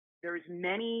there's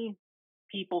many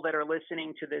people that are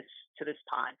listening to this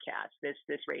podcast,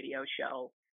 this radio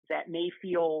show, that may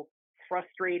feel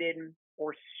frustrated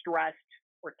or stressed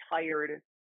or tired,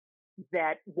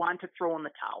 that want to throw in the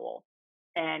towel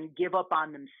and give up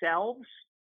on themselves,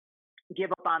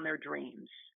 give up on their dreams.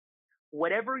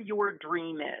 Whatever your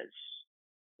dream is,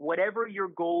 whatever your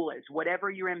goal is, whatever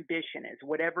your ambition is,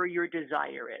 whatever your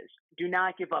desire is, do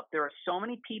not give up. There are so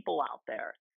many people out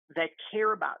there that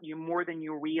care about you more than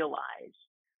you realize.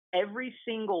 Every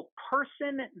single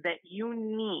person that you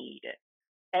need,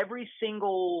 every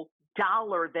single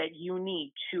dollar that you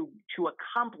need to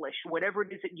accomplish whatever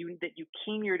it is that you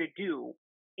came here to do,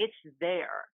 it's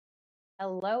there.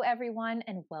 Hello, everyone,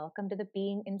 and welcome to the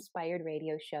Being Inspired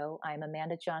Radio Show. I'm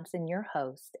Amanda Johnson, your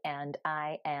host, and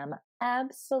I am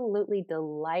absolutely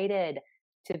delighted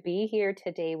to be here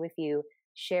today with you,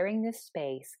 sharing this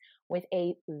space with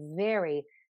a very,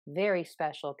 very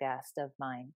special guest of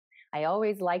mine. I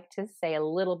always like to say a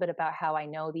little bit about how I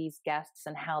know these guests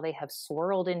and how they have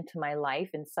swirled into my life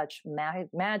in such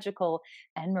magical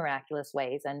and miraculous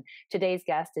ways. And today's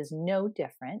guest is no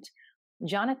different.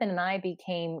 Jonathan and I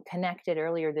became connected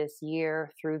earlier this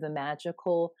year through the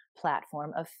magical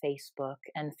platform of Facebook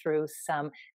and through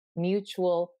some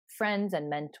mutual friends and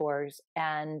mentors.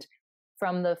 And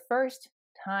from the first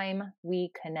time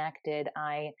we connected,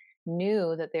 I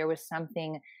knew that there was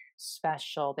something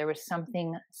special. There was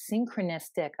something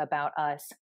synchronistic about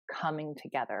us coming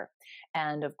together.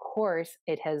 And of course,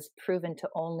 it has proven to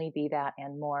only be that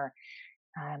and more.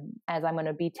 As I'm going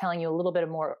to be telling you a little bit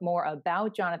more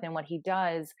about Jonathan, what he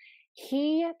does,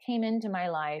 he came into my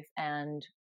life and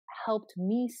helped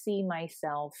me see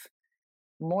myself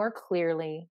more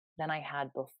clearly than I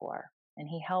had before. And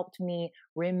he helped me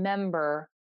remember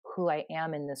who I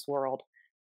am in this world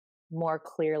more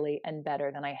clearly and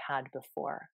better than I had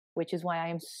before, which is why I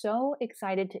am so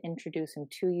excited to introduce him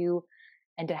to you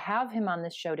and to have him on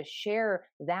this show to share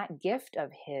that gift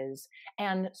of his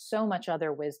and so much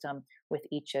other wisdom with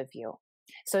each of you.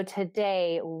 So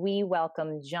today we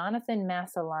welcome Jonathan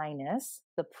Masalinas,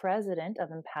 the president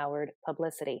of Empowered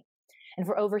Publicity. And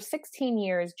for over 16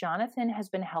 years, Jonathan has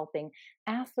been helping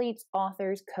athletes,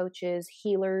 authors, coaches,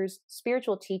 healers,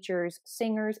 spiritual teachers,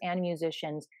 singers, and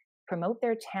musicians promote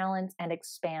their talents and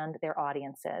expand their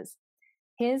audiences.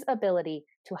 His ability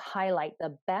to highlight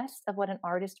the best of what an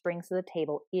artist brings to the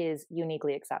table is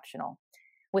uniquely exceptional.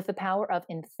 With the power of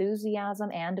enthusiasm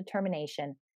and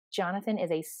determination, Jonathan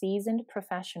is a seasoned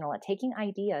professional at taking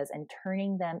ideas and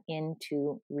turning them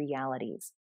into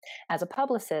realities. As a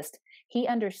publicist, he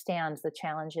understands the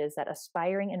challenges that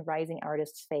aspiring and rising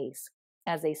artists face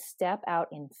as they step out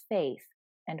in faith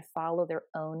and follow their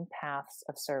own paths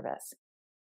of service.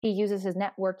 He uses his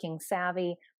networking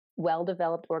savvy,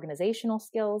 well-developed organizational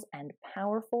skills, and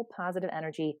powerful positive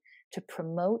energy to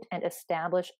promote and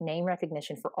establish name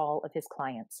recognition for all of his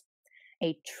clients.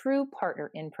 A true partner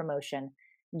in promotion,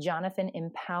 Jonathan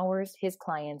empowers his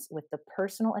clients with the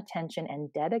personal attention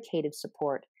and dedicated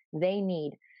support they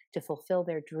need to fulfill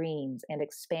their dreams and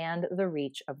expand the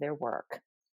reach of their work.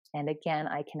 And again,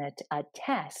 I can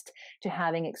attest to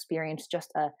having experienced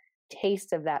just a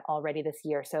taste of that already this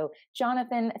year. So,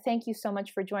 Jonathan, thank you so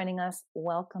much for joining us.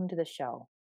 Welcome to the show.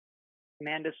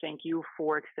 Amanda, thank you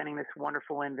for extending this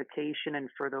wonderful invitation and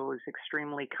for those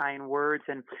extremely kind words.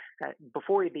 And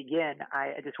before we begin,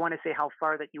 I just want to say how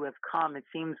far that you have come. It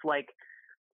seems like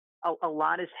a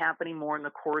lot is happening more in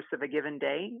the course of a given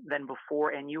day than before,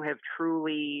 and you have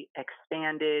truly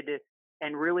expanded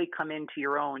and really come into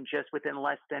your own just within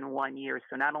less than 1 year.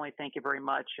 So not only thank you very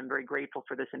much, I'm very grateful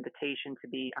for this invitation to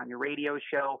be on your radio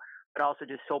show, but also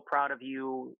just so proud of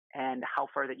you and how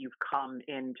far that you've come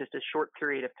in just a short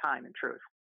period of time, in truth.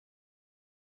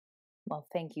 Well,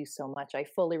 thank you so much. I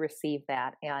fully receive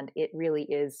that. And it really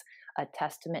is a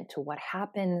testament to what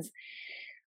happens,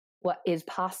 what is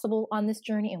possible on this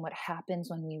journey, and what happens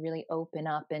when we really open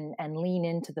up and lean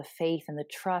into the faith and the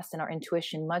trust and our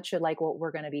intuition, much like what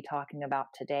we're going to be talking about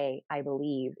today, I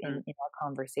believe, in our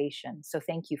conversation. So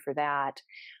thank you for that.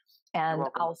 And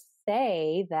I'll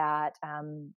say that,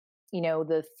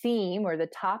 the theme or the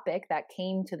topic that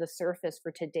came to the surface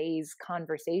for today's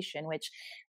conversation, which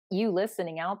you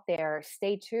listening out there,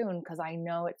 stay tuned because I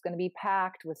know it's going to be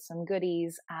packed with some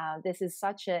goodies. This is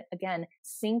such a, again,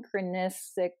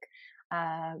 synchronistic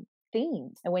theme.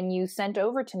 And when you sent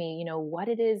over to me, what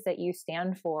it is that you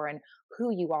stand for and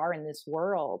who you are in this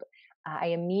world, I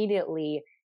immediately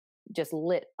just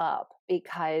lit up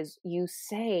because you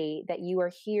say that you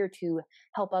are here to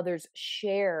help others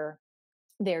share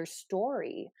their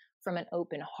story from an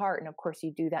open heart. And of course,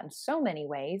 you do that in so many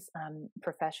ways,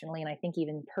 professionally, and I think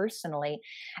even personally.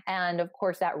 And of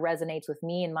course, that resonates with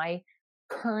me in my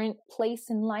current place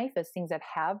in life as things that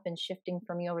have been shifting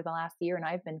for me over the last year. And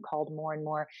I've been called more and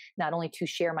more, not only to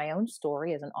share my own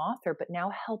story as an author, but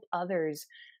now help others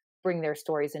bring their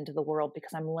stories into the world,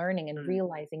 because I'm learning and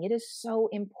realizing it is so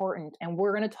important. And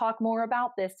we're going to talk more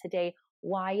about this today,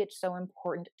 why it's so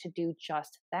important to do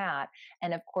just that.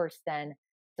 And of course, then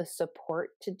the support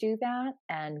to do that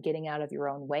and getting out of your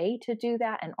own way to do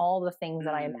that, and all the things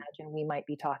that I imagine we might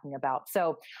be talking about.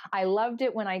 So I loved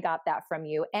it when I got that from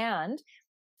you. And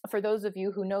for those of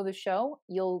you who know the show,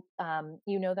 you'll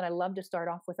you know that I love to start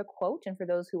off with a quote. And for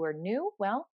those who are new,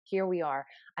 well, here we are.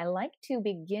 I like to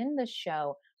begin the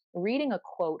show reading a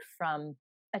quote from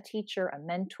a teacher, a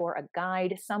mentor, a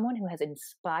guide, someone who has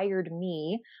inspired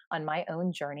me on my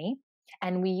own journey.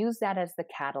 And we use that as the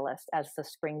catalyst, as the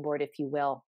springboard, if you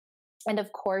will. And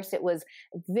of course, it was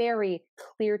very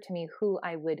clear to me who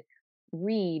I would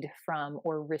read from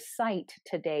or recite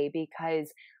today,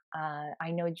 because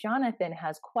I know Jonathan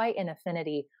has quite an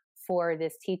affinity for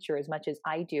this teacher as much as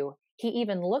I do. He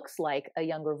even looks like a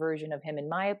younger version of him, in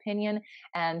my opinion,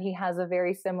 and he has a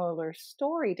very similar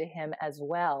story to him as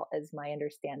well, as my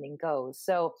understanding goes.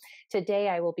 So today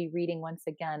I will be reading once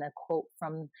again a quote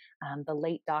from the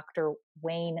late Dr.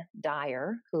 Wayne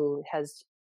Dyer, who has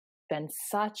been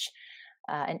such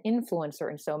an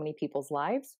influencer in so many people's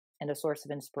lives and a source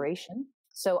of inspiration.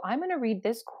 So I'm going to read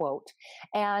this quote,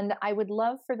 and I would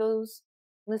love for those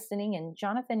listening, and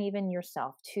Jonathan, even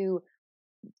yourself, to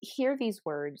hear these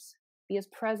words, be as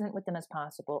present with them as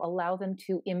possible, allow them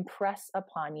to impress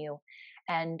upon you,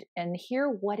 and hear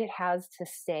what it has to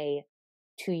say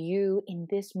to you in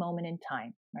this moment in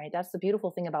time, right? That's the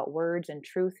beautiful thing about words and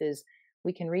truth, is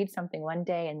we can read something one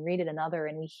day and read it another,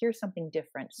 and we hear something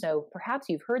different. So perhaps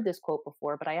you've heard this quote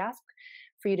before, but I ask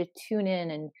for you to tune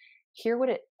in and hear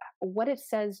what it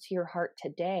says to your heart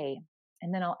today.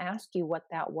 And then I'll ask you what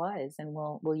that was, and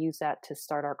we'll use that to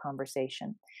start our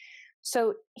conversation.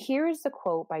 So here is the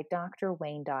quote by Dr.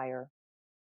 Wayne Dyer.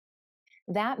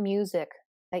 That music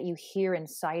that you hear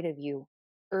inside of you,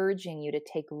 urging you to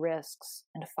take risks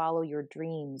and follow your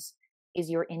dreams, is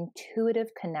your intuitive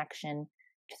connection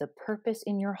to the purpose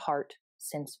in your heart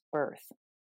since birth.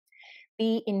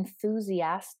 Be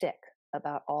enthusiastic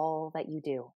about all that you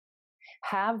do.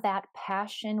 Have that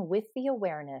passion with the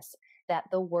awareness that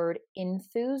the word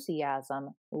enthusiasm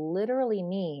literally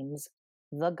means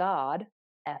the God,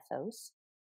 ethos,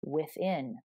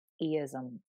 within,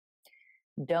 eism.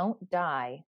 Don't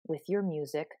die with your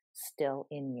music still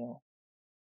in you.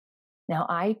 Now,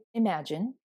 I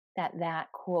imagine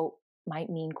that quote might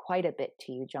mean quite a bit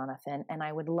to you, Jonathan, and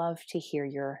I would love to hear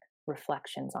your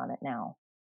reflections on it now.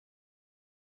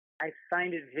 I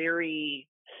find it very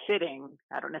fitting.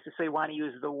 I don't necessarily want to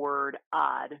use the word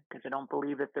odd, because I don't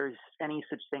believe that there's any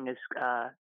such thing as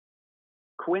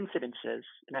coincidences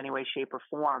in any way, shape, or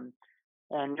form.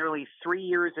 And nearly 3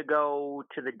 years ago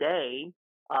to the day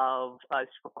of us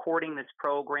recording this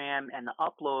program and the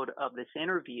upload of this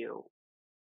interview,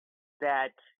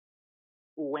 that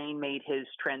Wayne made his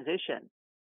transition.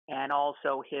 And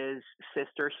also his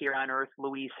sister here on Earth,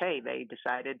 Louise Hay, they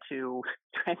decided to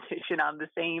transition on the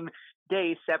same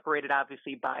day, separated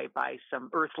obviously by some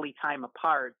earthly time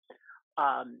apart.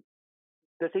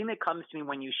 The thing that comes to me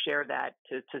when you share that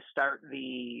to start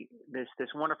this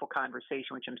wonderful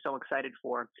conversation, which I'm so excited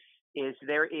for, is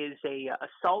there is a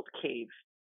salt cave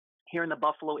here in the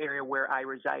Buffalo area where I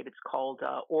reside. It's called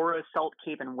Aura Salt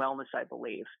Cave and Wellness, I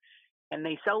believe. And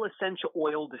they sell essential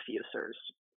oil diffusers.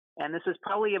 And this is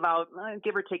probably about,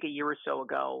 give or take, a year or so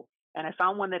ago. And I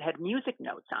found one that had music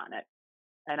notes on it.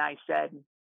 And I said,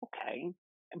 okay.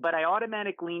 But I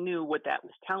automatically knew what that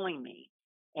was telling me.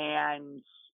 And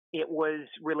it was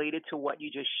related to what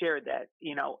you just shared, that,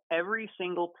 every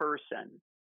single person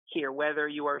here, whether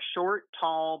you are short,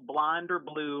 tall, blonde, or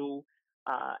blue,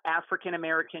 African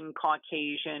American,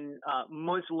 Caucasian,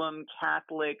 Muslim,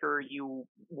 Catholic, or you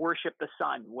worship the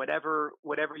sun, whatever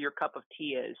your cup of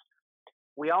tea is,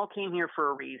 we all came here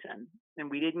for a reason.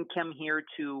 And we didn't come here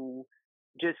to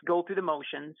just go through the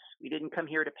motions. We didn't come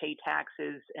here to pay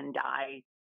taxes and die.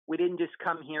 We didn't just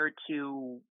come here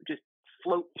to just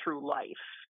float through life.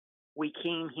 We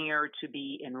came here to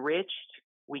be enriched.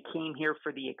 We came here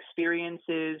for the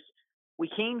experiences. We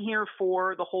came here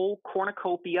for the whole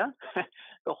cornucopia,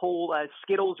 the whole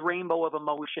Skittles rainbow of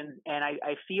emotions. And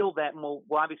I feel that, and we'll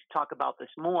obviously talk about this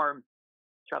more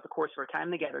throughout the course of our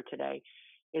time together today,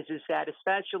 is that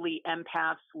especially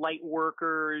empaths, light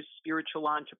workers, spiritual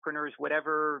entrepreneurs,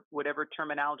 whatever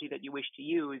terminology that you wish to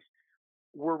use,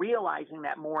 we're realizing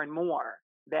that more and more,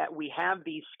 that we have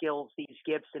these skills, these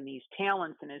gifts, and these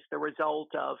talents, and it's the result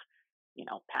of,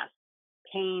 past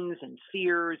pains and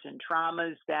fears and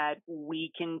traumas that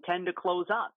we can tend to close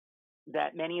up.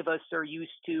 That many of us are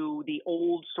used to the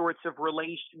old sorts of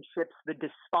relationships, the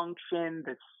dysfunction,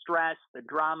 the stress, the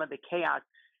drama, the chaos,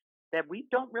 that we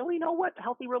don't really know what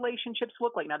healthy relationships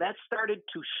look like. Now, that started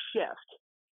to shift.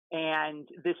 And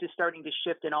this is starting to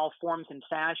shift in all forms and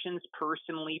fashions,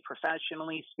 personally,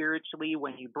 professionally, spiritually,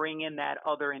 when you bring in that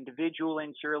other individual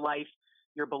into your life,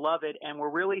 your beloved. And we're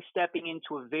really stepping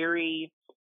into a very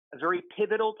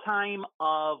pivotal time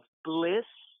of bliss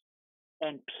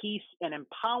and peace and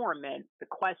empowerment. The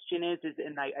question is,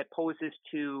 and I pose this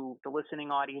to the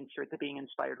listening audience here at the Being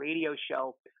Inspired Radio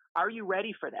Show, are you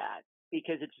ready for that?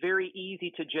 Because it's very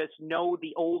easy to just know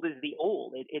the old is the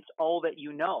old. It's all that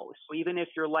you know. So even if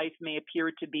your life may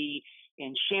appear to be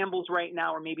in shambles right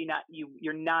now, or maybe not,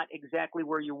 you're not exactly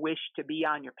where you wish to be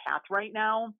on your path right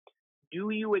now, do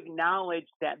you acknowledge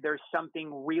that there's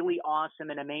something really awesome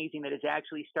and amazing that is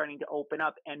actually starting to open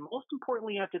up? And most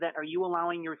importantly, after that, are you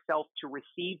allowing yourself to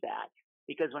receive that?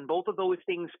 Because when both of those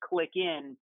things click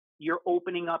in, you're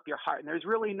opening up your heart. And there's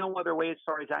really no other way as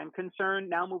far as I'm concerned.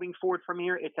 Now moving forward from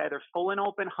here, it's either full and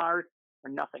open heart or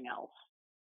nothing else.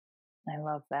 I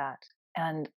love that.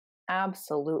 And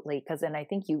absolutely, because then I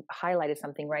think you highlighted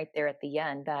something right there at the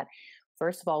end that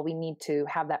first of all, we need to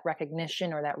have that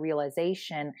recognition or that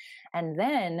realization. And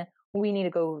then we need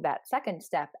to go that second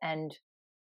step and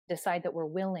decide that we're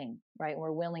willing, right?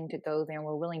 We're willing to go there and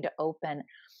we're willing to open.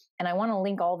 And I want to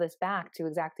link all this back to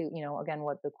exactly, again,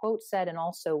 what the quote said and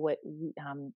also what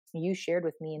you shared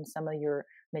with me in some of your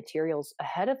materials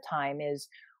ahead of time is,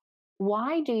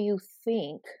 why do you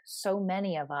think so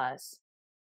many of us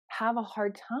have a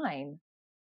hard time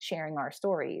sharing our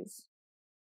stories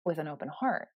with an open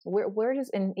heart? Where does,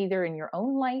 either in your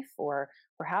own life or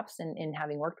perhaps in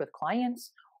having worked with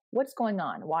clients, what's going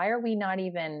on? Why are we not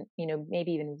even,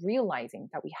 maybe even realizing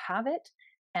that we have it?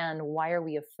 And why are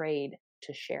we afraid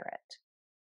to share it?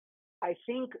 I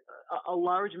think a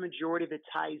large majority of it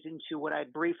ties into what I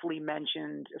briefly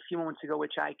mentioned a few moments ago,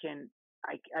 which I can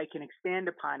expand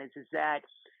upon, is that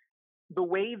the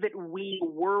way that we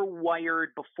were wired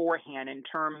beforehand in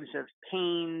terms of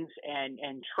pains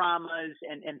and traumas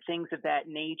and things of that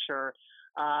nature,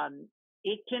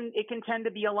 it can tend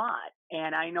to be a lot.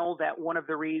 And I know that one of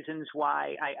the reasons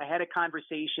why I had a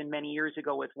conversation many years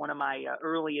ago with one of my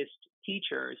earliest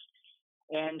teachers,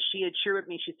 and she had shared with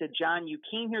me, she said, John, you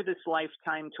came here this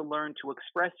lifetime to learn to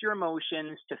express your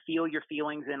emotions, to feel your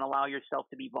feelings, and allow yourself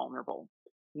to be vulnerable.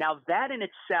 Now that in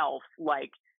itself,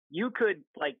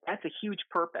 that's a huge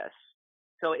purpose.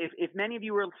 So if many of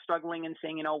you are struggling and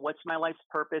saying, what's my life's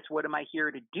purpose? What am I here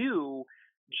to do?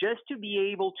 Just to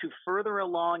be able to further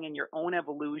along in your own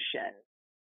evolution,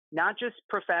 not just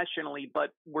professionally, but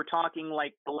we're talking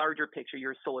like the larger picture,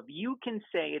 your soul. If you can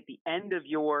say at the end of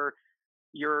your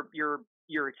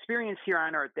experience here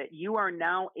on earth that you are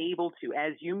now able to,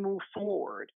 as you move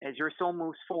forward, as your soul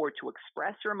moves forward, to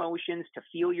express your emotions, to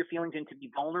feel your feelings, and to be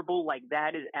vulnerable, like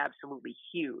that is absolutely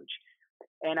huge.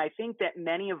 And I think that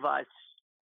many of us,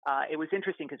 it was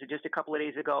interesting because just a couple of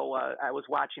days ago, I was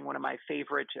watching one of my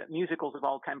favorite musicals of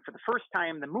all time for the first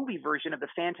time, the movie version of The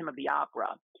Phantom of the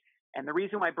Opera. And the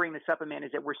reason why I bring this up, Amanda,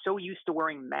 is that we're so used to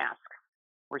wearing masks.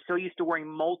 We're so used to wearing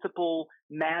multiple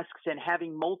masks and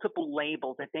having multiple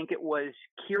labels. I think it was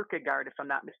Kierkegaard, if I'm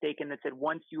not mistaken, that said,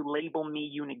 once you label me,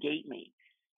 you negate me.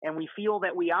 And we feel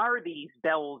that we are these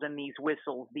bells and these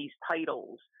whistles, these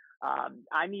titles.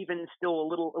 I'm even still a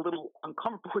little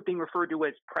uncomfortable with being referred to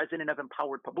as president of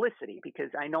Empowered Publicity, because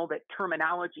I know that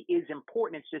terminology is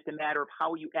important. It's just a matter of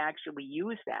how you actually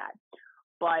use that.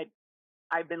 But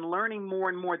I've been learning more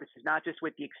and more, this is not just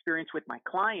with the experience with my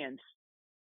clients,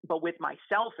 but with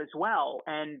myself as well,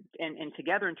 and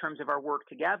together in terms of our work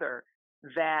together,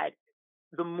 that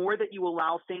the more that you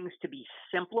allow things to be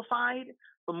simplified,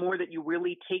 the more that you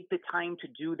really take the time to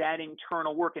do that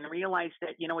internal work and realize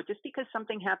that, just because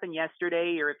something happened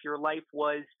yesterday, or if your life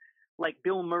was like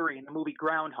Bill Murray in the movie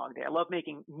Groundhog Day. I love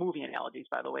making movie analogies,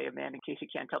 by the way, Amanda, in case you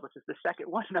can't tell, this is the second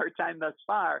one in our time thus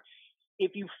far.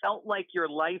 If you felt like your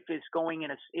life is going in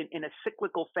a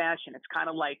cyclical fashion, it's kind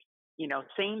of like,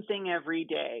 same thing every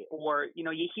day. Or,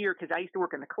 you hear, because I used to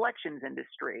work in the collections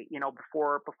industry,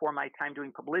 before my time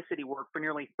doing publicity work for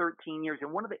nearly 13 years.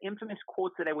 And one of the infamous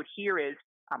quotes that I would hear is,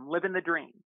 I'm living the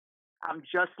dream. I'm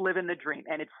just living the dream.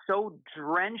 And it's so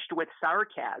drenched with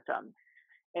sarcasm.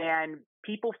 And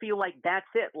people feel like that's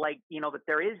it, like, that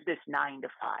there is this 9 to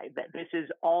 5, that this is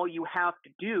all you have to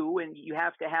do, and you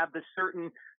have to have the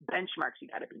certain benchmarks. You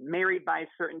got to be married by a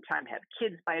certain time, have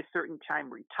kids by a certain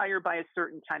time, retire by a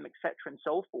certain time, et cetera, and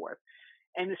so forth.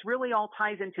 And this really all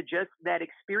ties into just that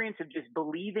experience of just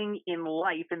believing in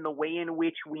life in the way in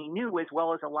which we knew, as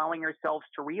well as allowing ourselves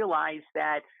to realize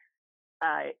that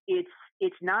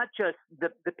it's not just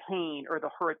the pain or the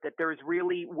hurt, that there's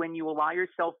really, when you allow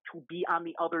yourself to be on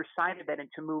the other side of it and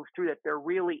to move through that, there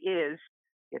really is,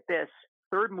 get this,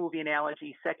 third movie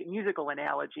analogy, second musical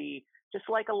analogy, just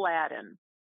like Aladdin.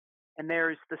 And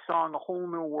there's the song A Whole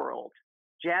New World.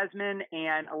 Jasmine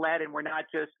and Aladdin were not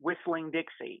just whistling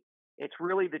Dixie. It's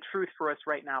really the truth for us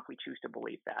right now if we choose to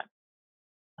believe that.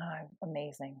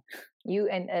 Amazing. You,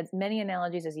 and as many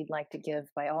analogies as you'd like to give,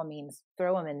 by all means,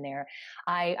 throw them in there.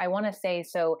 I want to say,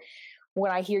 so what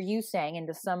I hear you saying, and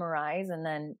to summarize and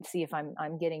then see if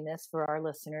I'm getting this for our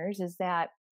listeners, is that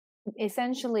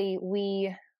essentially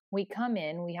we come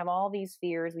in, we have all these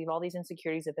fears, we have all these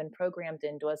insecurities that have been programmed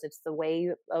into us. It's the way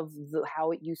of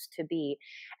how it used to be.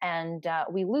 And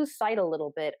we lose sight a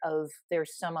little bit of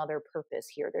there's some other purpose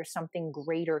here. There's something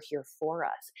greater here for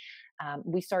us.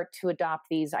 We start to adopt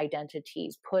these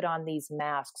identities, put on these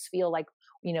masks, feel like,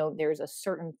 there's a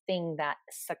certain thing that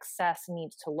success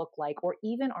needs to look like, or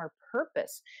even our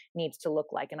purpose needs to look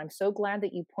like. And I'm so glad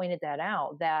that you pointed that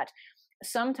out, that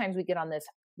sometimes we get on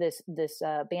this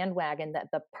bandwagon that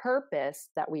the purpose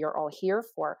that we are all here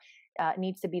for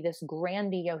needs to be this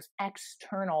grandiose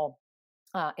external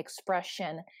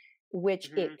expression,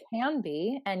 which it can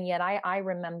be. And yet I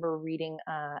remember reading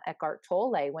Eckhart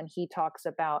Tolle when he talks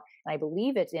about, and I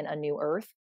believe it's in A New Earth,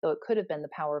 though it could have been The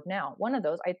Power of Now. One of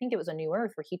those, I think it was A New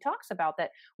Earth, where he talks about that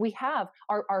we have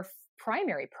our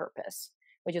primary purpose,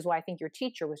 which is why I think your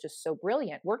teacher was just so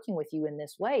brilliant working with you in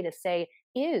this way to say,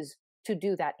 is to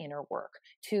do that inner work,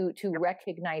 to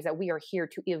recognize that we are here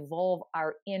to evolve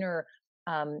our inner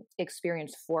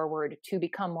experience forward, to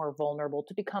become more vulnerable,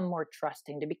 to become more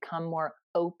trusting, to become more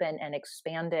open and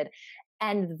expanded.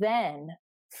 And then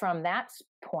from that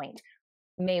point,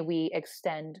 may we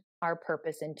extend our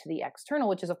purpose into the external,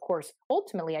 which is, of course,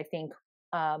 ultimately, I think,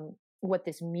 what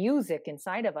this music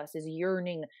inside of us is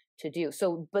yearning to do.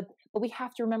 So, but we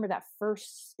have to remember that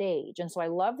first stage. And so I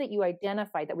love that you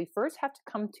identified that we first have to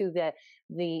come to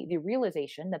the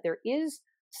realization that there is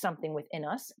something within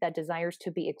us that desires to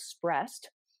be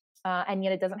expressed. And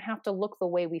yet it doesn't have to look the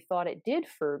way we thought it did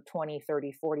for 20,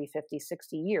 30, 40, 50,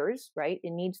 60 years, right?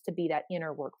 It needs to be that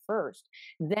inner work first.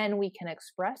 Then we can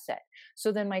express it.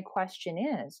 So then my question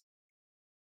is,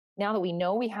 now that we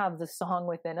know we have the song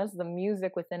within us, the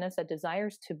music within us that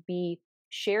desires to be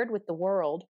shared with the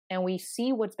world, and we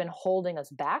see what's been holding us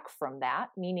back from that,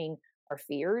 meaning our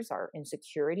fears, our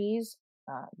insecurities,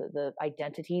 the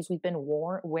identities we've been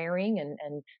wearing,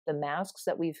 and the masks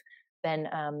that we've been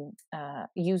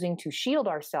using to shield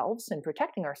ourselves and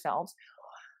protecting ourselves,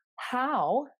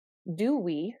 how do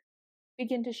we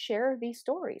begin to share these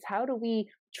stories? How do we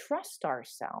trust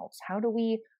ourselves? How do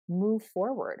we move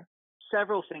forward?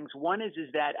 Several things. One is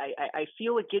that I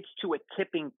feel it gets to a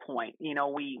tipping point.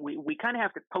 We kind of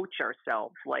have to coach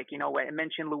ourselves. Like, I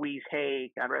mentioned Louise Hay,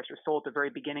 God rest her soul, at the very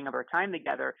beginning of our time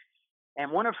together.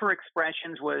 And one of her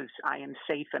expressions was, I am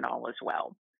safe and all is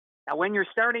well. Now, when you're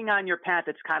starting on your path,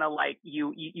 it's kind of like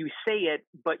you say it,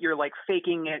 but you're like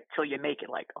faking it till you make it.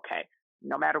 Like, okay,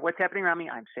 no matter what's happening around me,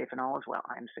 I'm safe and all is well.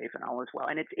 I'm safe and all is well.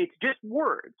 And it's just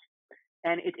words.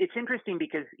 And it's interesting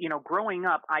because, growing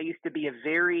up, I used to be a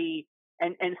very,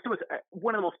 and so it's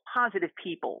one of the most positive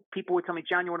people. People would tell me,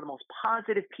 John, you're one of the most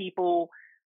positive people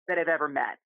that I've ever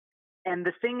met. And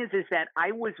the thing is that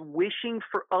I was wishing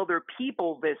for other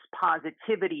people this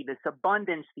positivity, this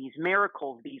abundance, these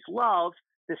miracles, this love,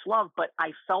 but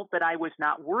I felt that I was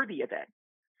not worthy of it.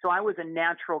 So I was a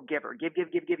natural giver, give.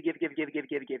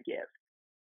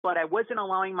 But I wasn't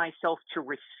allowing myself to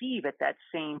receive at that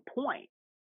same point.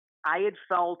 I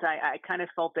kind of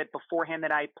felt that beforehand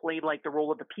that I played like the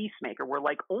role of the peacemaker, where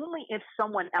like only if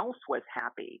someone else was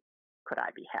happy could I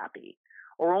be happy,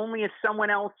 or only if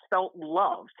someone else felt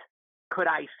loved could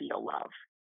I feel love.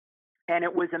 And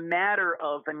it was a matter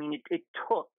of, it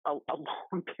took a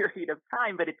long period of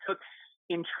time, but it took,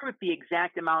 in truth, the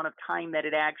exact amount of time that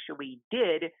it actually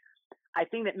did. I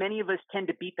think that many of us tend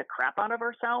to beat the crap out of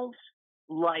ourselves.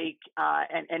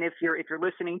 and if you're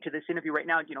listening to this interview right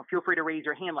now, feel free to raise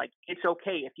your hand. Like, it's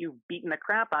okay if you've beaten the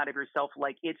crap out of yourself.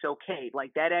 Like, it's okay.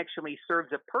 Like, that actually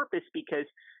serves a purpose, because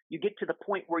you get to the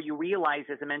point where you realize,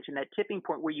 as I mentioned, that tipping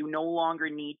point where you no longer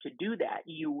need to do that.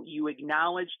 You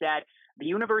acknowledge that the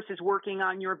universe is working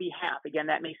on your behalf. Again,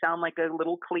 that may sound like a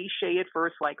little cliche at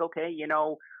first, like, okay,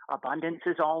 abundance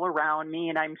is all around me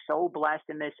and I'm so blessed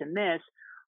in this and this.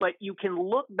 But you can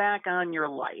look back on your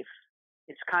life.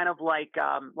 It's kind of like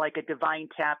a divine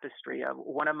tapestry.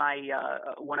 One of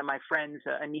my friends,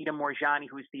 Anita Morjani,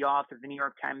 who's the author of the New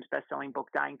York Times bestselling book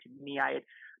Dying to Be Me. I had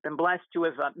been blessed to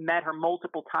have met her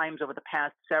multiple times over the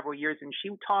past several years, and she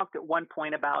talked at one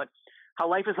point about how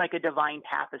life is like a divine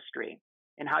tapestry,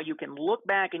 and how you can look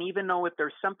back, and even though if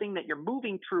there's something that you're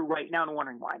moving through right now and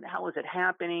wondering why the hell is it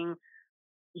happening,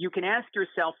 you can ask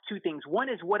yourself two things. One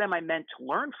is, what am I meant to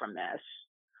learn from this?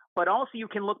 But also you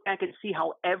can look back and see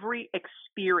how every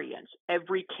experience,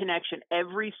 every connection,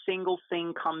 every single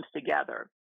thing comes together.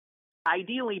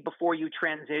 Ideally, before you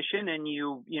transition and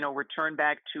you return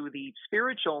back to the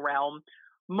spiritual realm,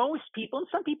 most people, and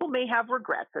some people may have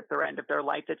regrets at the end of their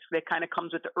life. That kind of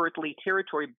comes with the earthly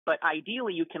territory. But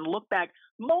ideally, you can look back.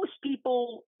 Most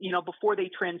people, before they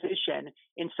transition,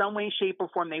 in some way, shape, or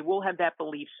form, they will have that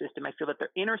belief system. I feel that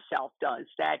their inner self does,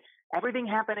 that everything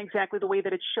happened exactly the way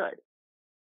that it should.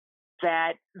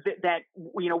 That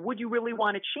would you really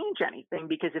want to change anything?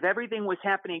 Because if everything was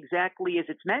happening exactly as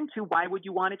it's meant to, why would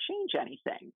you want to change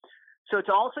anything? So it's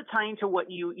also tying to what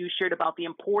you shared about the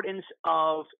importance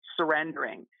of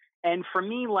surrendering. And for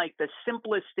me, like, the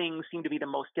simplest things seem to be the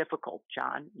most difficult.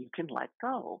 John, you can let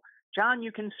go. John,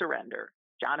 you can surrender.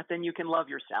 Jonathan, you can love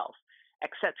yourself,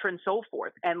 etc., and so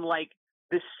forth. And like,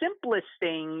 the simplest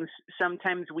things,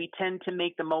 sometimes we tend to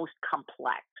make the most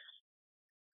complex.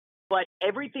 But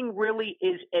everything really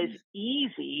is as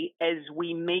easy as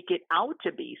we make it out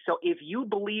to be. So if you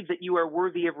believe that you are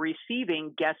worthy of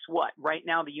receiving, guess what? Right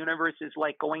now, the universe is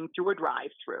like going through a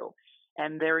drive-through,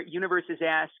 and their universe is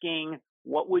asking,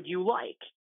 what would you like?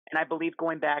 And I believe,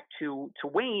 going back to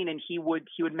Wayne, and he would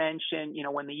mention,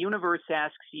 when the universe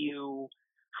asks you,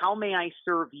 how may I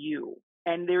serve you?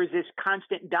 And there's this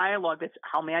constant dialogue that's,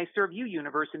 how may I serve you,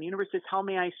 universe? And the universe says, how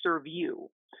may I serve you?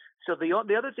 So the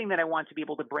other thing that I want to be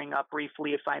able to bring up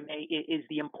briefly, if I may, is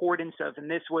the importance of, and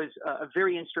this was a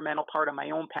very instrumental part of my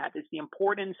own path, is the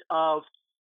importance of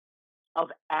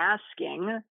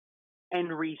asking and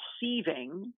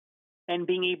receiving, and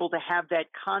being able to have that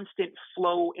constant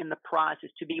flow in the process,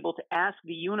 to be able to ask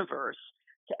the universe,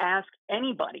 to ask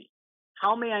anybody,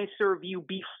 how may I serve you,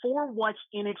 before what's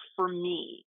in it for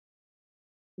me.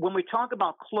 When we talk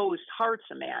about closed hearts,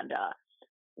 Amanda,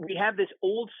 we have this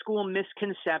old school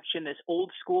misconception, this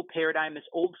old school paradigm, this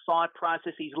old thought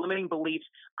process, these limiting beliefs.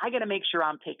 I got to make sure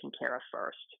I'm taken care of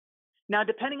first. Now,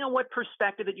 depending on what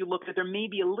perspective that you look at, there may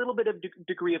be a little bit of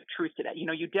degree of truth to that.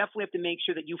 You definitely have to make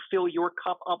sure that you fill your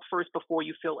cup up first before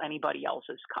you fill anybody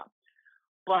else's cup.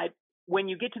 But when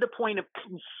you get to the point of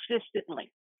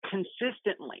consistently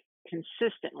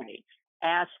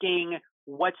asking,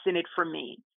 what's in it for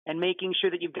me? And making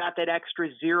sure that you've got that extra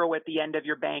zero at the end of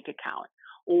your bank account.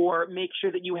 Or make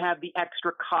sure that you have the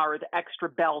extra car, the extra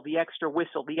bell, the extra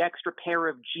whistle, the extra pair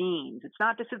of jeans. It's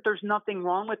not to say that there's nothing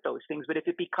wrong with those things, but if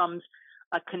it becomes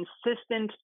a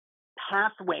consistent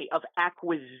pathway of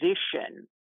acquisition,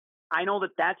 I know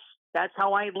that that's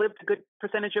how I lived a good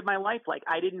percentage of my life. Like,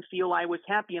 I didn't feel I was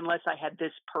happy unless I had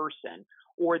this person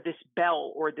or this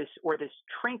bell or this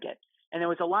trinket. And there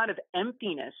was a lot of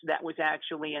emptiness that was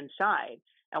actually inside.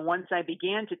 And once I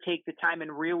began to take the time and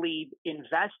really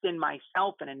invest in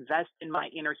myself and invest in my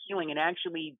inner healing, and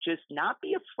actually just not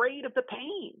be afraid of the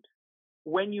pain,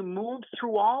 when you move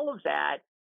through all of that,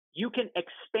 you can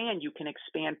expand. You can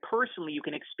expand personally. You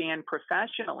can expand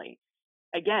professionally.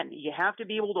 Again, you have to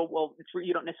be able to,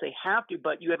 you don't necessarily have to,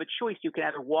 but you have a choice. You can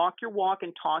either walk your walk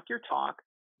and talk your talk,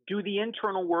 do the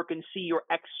internal work and see your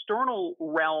external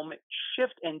realm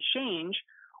shift and change,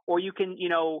 or you can,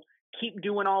 keep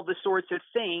doing all the sorts of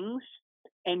things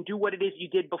and do what it is you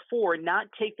did before, not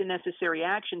take the necessary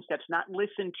action steps, not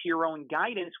listen to your own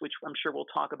guidance, which I'm sure we'll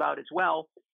talk about as well,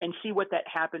 and see what that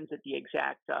happens at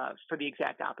for the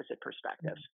exact opposite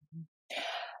perspective.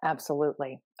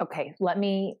 Absolutely. Okay.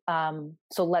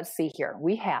 So let's see here.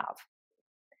 We have,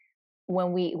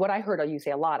 what I heard you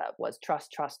say a lot of was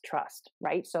trust,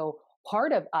 right? So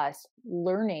part of us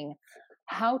learning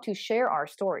how to share our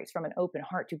stories from an open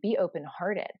heart, to be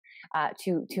open-hearted,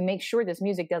 to make sure this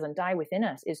music doesn't die within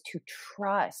us, is to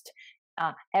trust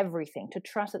everything, to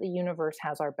trust that the universe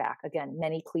has our back. Again,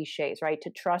 many cliches, right? To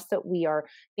trust that we are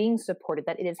being supported,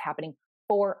 that it is happening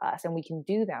for us. And we can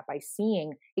do that by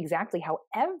seeing exactly how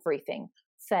everything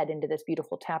fed into this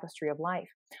beautiful tapestry of life.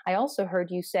 I also heard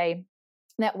you say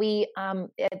that we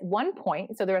at one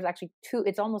point, so there's actually two,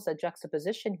 it's almost a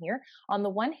juxtaposition here. On the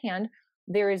one hand,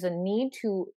 there is a need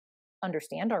to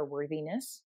understand our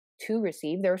worthiness to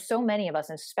receive. There are so many of us,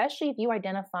 and especially if you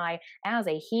identify as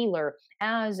a healer,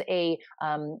 as a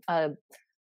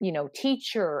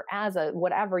teacher, as a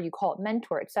whatever you call it,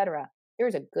 mentor, etc.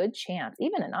 There's a good chance,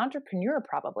 even an entrepreneur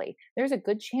probably, there's a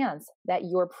good chance that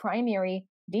your primary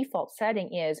default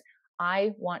setting is,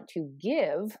 I want to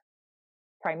give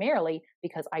primarily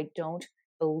because I don't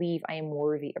believe I am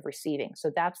worthy of receiving.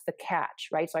 So that's the catch,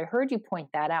 right? So I heard you point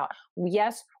that out.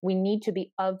 Yes, we need to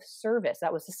be of service.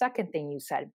 That was the second thing you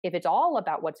said. If it's all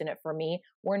about what's in it for me,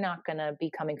 we're not going to be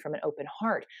coming from an open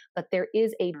heart. But there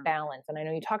is a balance. And I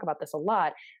know you talk about this a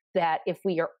lot, that if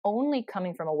we are only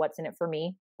coming from a what's in it for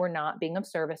me, we're not being of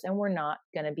service, and we're not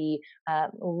going to be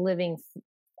living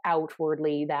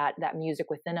outwardly that music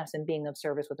within us and being of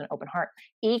service with an open heart.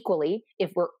 Equally,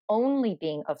 if we're only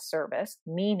being of service,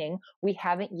 meaning we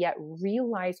haven't yet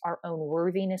realized our own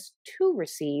worthiness to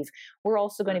receive, we're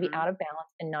also going to be out of balance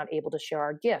and not able to share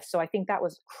our gifts. So I think that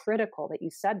was critical that you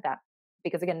said that,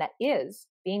 because again, that is,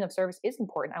 being of service is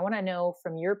important. I want to know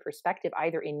from your perspective,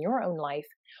 either in your own life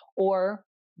or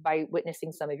by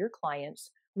witnessing some of your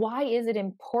clients, why is it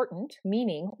important?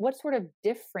 Meaning, what sort of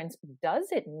difference does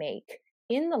it make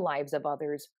in the lives of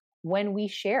others when we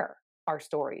share our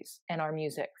stories and our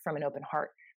music from an open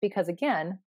heart? Because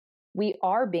again, we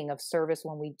are being of service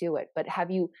when we do it. But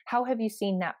how have you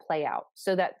seen that play out,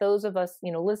 so that those of us,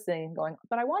 listening, going,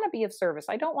 but I want to be of service.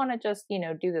 I don't want to just,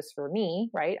 do this for me,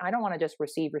 right? I don't want to just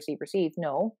receive.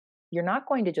 No, you're not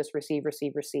going to just receive,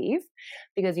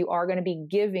 because you are going to be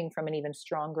giving from an even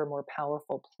stronger, more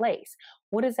powerful place.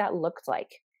 What does that look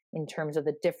like in terms of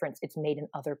the difference it's made in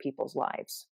other people's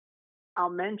lives? I'll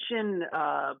mention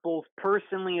both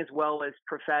personally as well as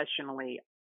professionally.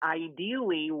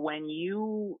 Ideally, when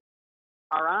you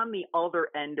are on the other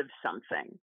end of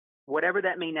something, whatever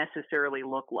that may necessarily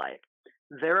look like,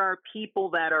 there are people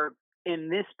that are in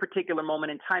this particular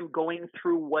moment in time going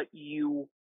through what you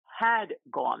had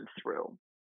gone through.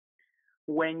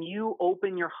 When you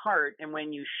open your heart and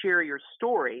when you share your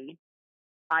story,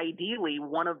 ideally,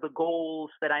 one of the goals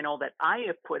that I know that I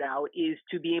have put out is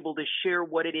to be able to share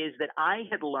what it is that I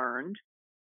had learned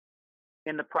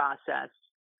in the process,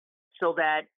 so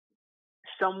that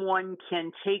someone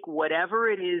can take whatever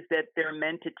it is that they're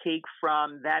meant to take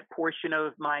from that portion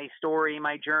of my story,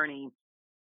 my journey,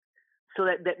 so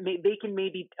that they can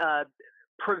maybe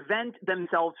prevent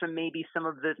themselves from maybe some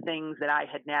of the things that I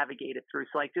had navigated through.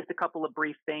 So like just a couple of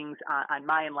brief things on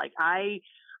my end. Like I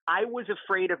was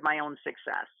afraid of my own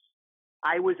success.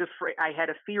 I was afraid. I had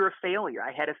a fear of failure.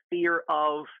 I had a fear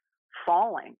of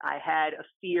falling. I had a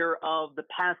fear of the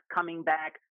past coming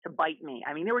back to bite me.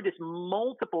 I mean, there were just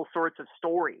multiple sorts of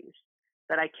stories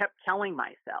that I kept telling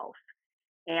myself.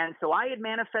 And so I had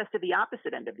manifested the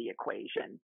opposite end of the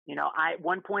equation. At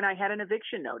one point I had an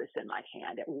eviction notice in my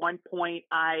hand. At one point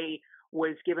I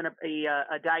was given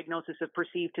a diagnosis of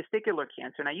perceived testicular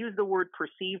cancer. And I use the word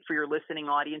perceived for your listening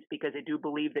audience because I do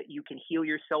believe that you can heal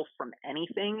yourself from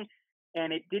anything.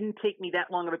 And it didn't take me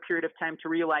that long of a period of time to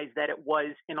realize that it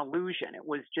was an illusion. It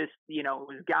was just, it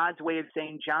was God's way of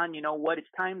saying, John, you know what? It's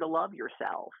time to love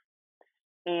yourself.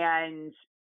 And,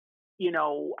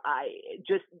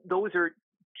 those are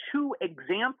two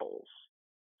examples.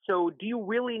 So do you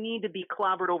really need to be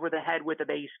clobbered over the head with a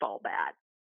baseball bat?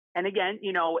 And again,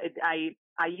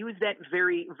 I use that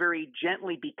very, very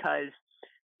gently because,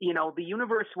 the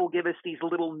universe will give us these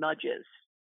little nudges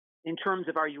in terms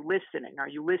of, are you listening? Are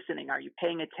you listening? Are you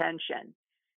paying attention?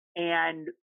 And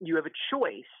you have a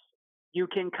choice. You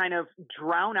can kind of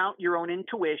drown out your own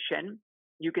intuition.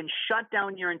 You can shut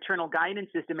down your internal guidance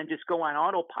system and just go on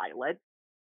autopilot.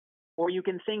 Or you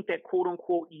can think that, quote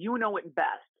unquote, you know it best.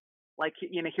 Like,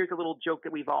 here's a little joke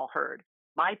that we've all heard.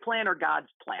 My plan or God's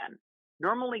plan?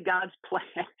 Normally God's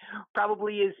plan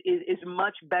probably is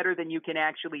much better than you can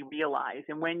actually realize.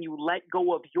 And when you let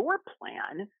go of your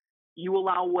plan, you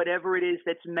allow whatever it is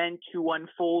that's meant to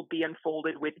unfold be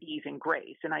unfolded with ease and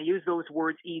grace. And I use those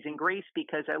words, ease and grace,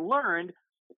 because I learned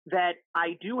that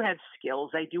I do have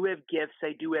skills, I do have gifts,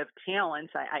 I do have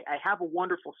talents, I have a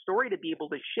wonderful story to be able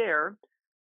to share.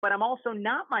 But I'm also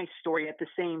not my story at the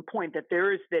same point.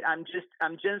 I'm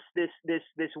just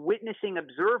this witnessing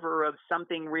observer of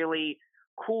something really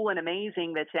cool and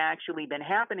amazing that's actually been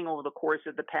happening over the course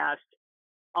of the past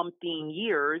umpteen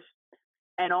years.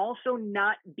 and also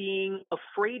not being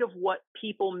afraid of what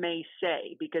people may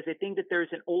say, because I think that there's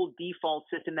an old default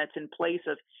system that's in place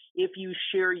of, if you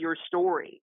share your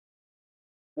story,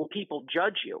 will people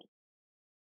judge you?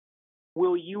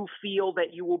 Will you feel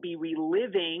that you will be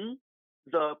reliving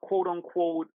the quote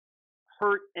unquote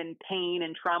hurt and pain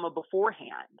and trauma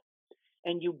beforehand?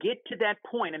 And you get to that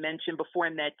point I mentioned before,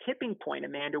 in that tipping point,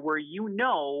 Amanda, where you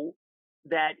know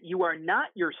that you are not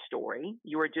your story,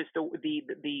 you are just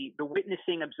the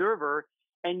witnessing observer,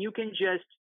 and you can just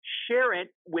share it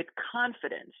with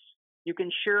confidence. You can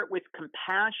share it with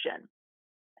compassion.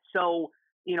 So,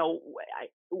 you know,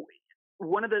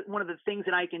 one of the things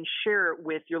that I can share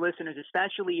with your listeners,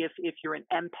 especially if you're an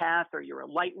empath or you're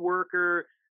a light worker,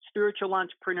 spiritual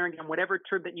entrepreneur, and whatever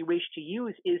term that you wish to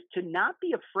use, is to not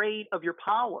be afraid of your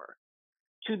power,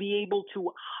 to be able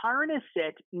to harness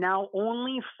it now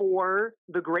only for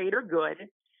the greater good,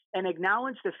 and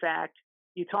acknowledge the fact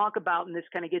you talk about, and this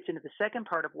kind of gets into the second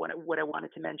part of what I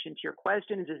wanted to mention to your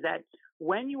questions, is that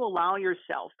when you allow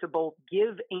yourself to both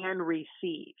give and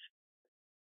receive.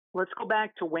 Let's go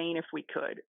back to Wayne if we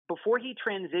could. Before he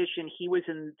transitioned, he was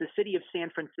in the city of San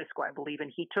Francisco, I believe,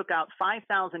 and he took out $5,000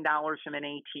 from an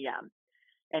ATM.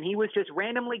 And he was just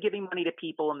randomly giving money to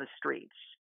people in the streets.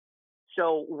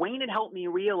 So Wayne had helped me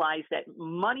realize that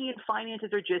money and finances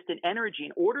are just an energy.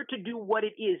 In order to do what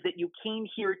it is that you came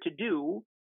here to do,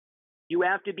 you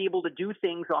have to be able to do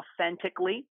things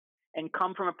authentically and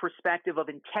come from a perspective of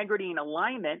integrity and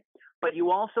alignment, but you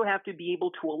also have to be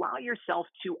able to allow yourself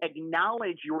to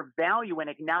acknowledge your value and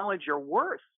acknowledge your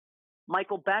worth.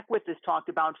 Michael Beckwith has talked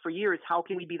about for years, how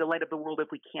can we be the light of the world if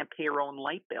we can't pay our own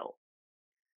light bill?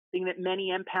 Being that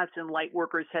many empaths and light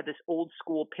workers have this old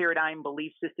school paradigm,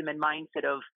 belief system, and mindset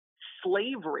of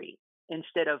slavery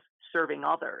instead of serving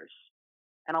others.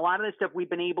 And a lot of this stuff we've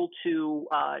been able to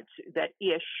that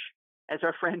ish, as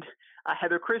our friend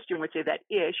Heather Christian would say, that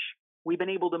ish, we've been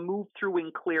able to move through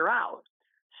and clear out.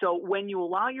 So when you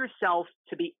allow yourself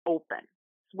to be open,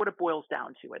 it's what it boils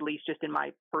down to, at least just in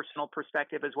my personal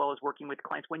perspective, as well as working with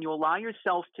clients. When you allow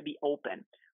yourself to be open,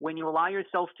 when you allow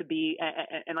yourself to be,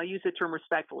 and I'll use the term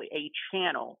respectfully, a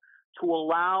channel, to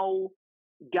allow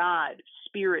God,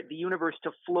 spirit, the universe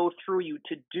to flow through you,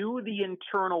 to do the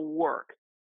internal work,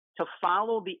 to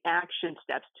follow the action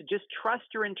steps, to just trust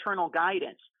your internal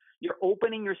guidance, you're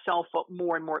opening yourself up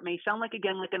more and more. It may sound like,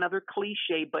 again, like another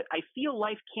cliche, but I feel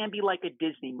life can be like a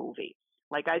Disney movie.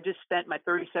 Like, I just spent my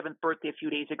 37th birthday a few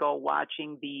days ago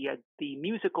watching the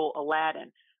musical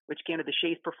Aladdin, which came to the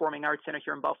Shays Performing Arts Center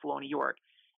here in Buffalo, New York.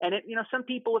 And it, some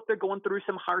people, if they're going through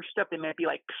some harsh stuff, they might be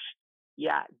like,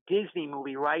 yeah, Disney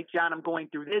movie, right, John? I'm going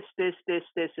through this,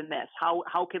 and this.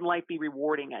 How can life be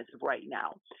rewarding as of right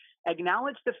now?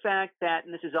 Acknowledge the fact that,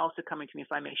 and this is also coming to me,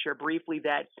 if I may share briefly,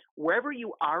 that wherever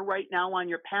you are right now on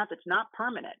your path, it's not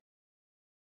permanent.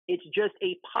 It's just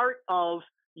a part of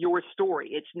your story.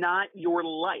 It's not your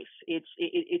life. It's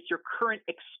your current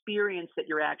experience that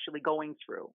you're actually going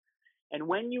through. And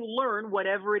when you learn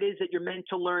whatever it is that you're meant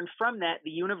to learn from that,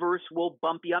 the universe will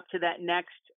bump you up to that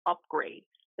next upgrade,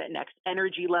 that next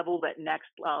energy level, that next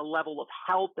level of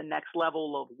health, the next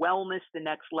level of wellness, the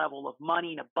next level of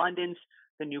money and abundance,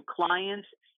 the new clients.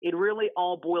 It really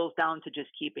all boils down to just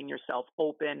keeping yourself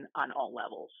open on all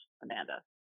levels, Amanda.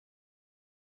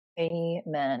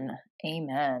 Amen.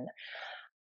 Amen.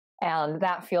 And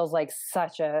that feels like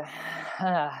such a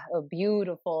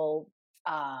beautiful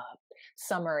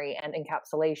summary and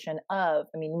encapsulation of,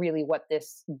 really what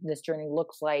this journey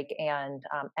looks like, and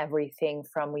everything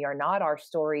from we are not our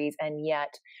stories, and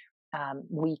yet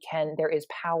there is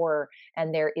power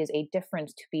and there is a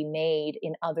difference to be made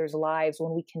in others' lives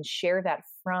when we can share that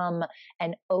from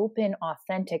an open,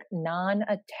 authentic,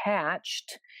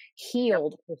 non-attached,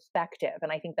 healed perspective.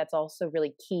 And I think that's also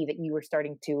really key that you were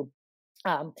starting to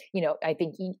I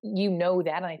think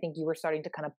that, and I think you were starting to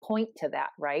kind of point to that,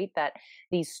 right? That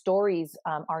these stories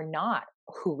are not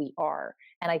who we are.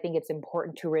 And I think it's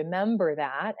important to remember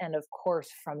that. And of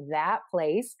course, from that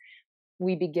place,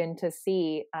 we begin to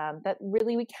see that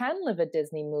really we can live a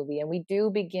Disney movie, and we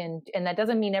do begin, and that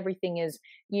doesn't mean everything is,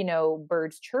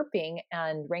 birds chirping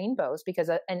and rainbows, because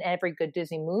in every good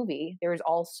Disney movie, there is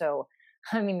also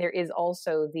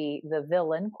the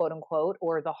villain, quote unquote,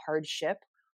 or the hardship,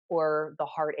 or the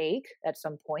heartache at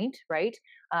some point, right?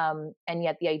 And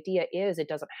yet the idea is it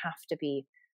doesn't have to be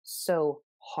so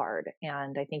hard.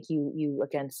 And I think you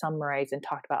again summarized and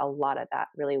talked about a lot of that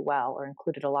really well, or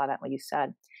included a lot of that what you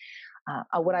said.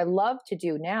 What I love to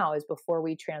do now is, before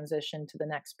we transition to the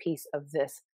next piece of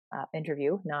this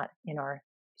interview, not in our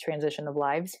transition of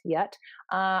lives yet,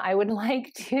 I would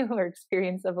like to, or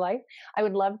experience of life, I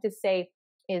would love to say,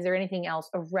 Is there anything else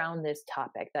around this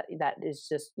topic that is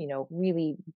just,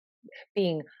 really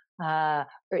being or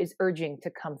is urging to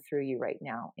come through you right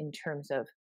now in terms of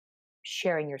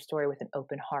sharing your story with an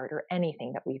open heart or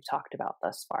anything that we've talked about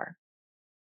thus far?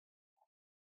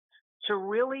 To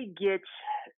really get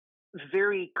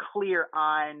very clear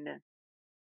on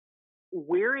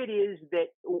what it is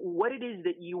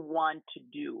that you want to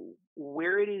do,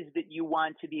 where it is that you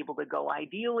want to be able to go.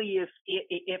 Ideally,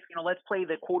 if let's play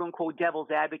the quote unquote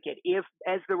devil's advocate, if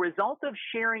as the result of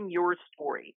sharing your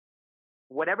story,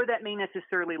 whatever that may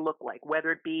necessarily look like,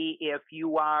 whether it be if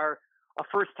you are a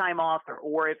first-time author,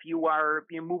 or if you're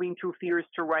moving through fears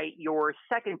to write your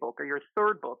second book or your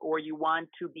third book, or you want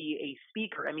to be a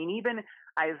speaker. I mean, even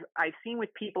I've seen with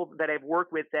people that I've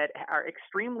worked with that are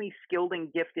extremely skilled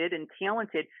and gifted and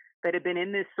talented that have been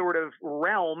in this sort of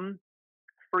realm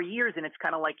for years, and it's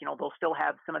kind of like they'll still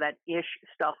have some of that ish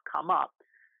stuff come up.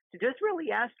 To just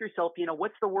really ask yourself,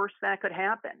 what's the worst that could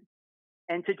happen?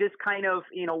 And to just kind of,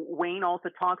 Wayne also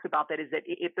talks about that, is that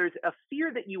if there's a fear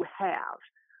that you have,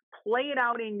 play it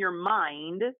out in your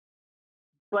mind,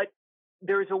 but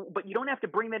but you don't have to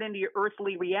bring that into your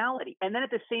earthly reality. And then at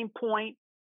the same point,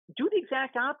 do the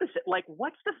exact opposite. Like,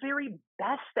 what's the very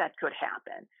best that could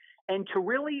happen? And to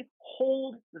really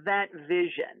hold that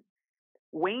vision.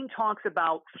 Wayne talks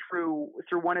about through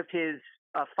one of his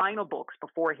final books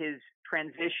before his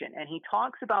transition, and he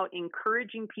talks about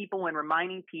encouraging people and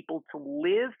reminding people to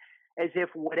live as if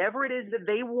whatever it is that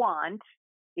they want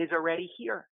is already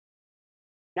here.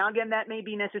 Now, again, that may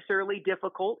be necessarily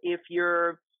difficult if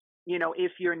you're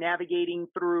navigating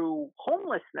through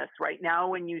homelessness right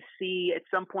now and you see at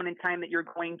some point in time that you're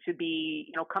going to be,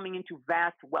 coming into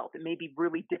vast wealth. It may be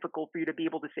really difficult for you to be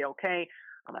able to say, okay,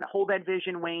 I'm going to hold that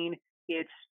vision, Wayne. It's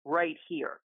right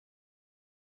here.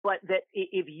 But that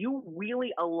if you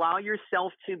really allow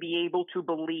yourself to be able to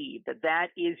believe that that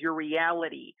is your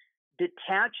reality,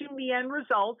 detaching the end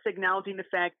results, acknowledging the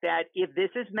fact that if this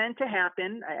is meant to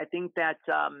happen, I think that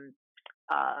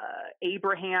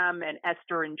Abraham and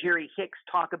Esther and Jerry Hicks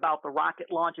talk about the rocket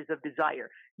launches of desire.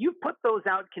 You put those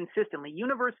out consistently.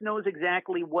 Universe knows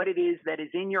exactly what it is that is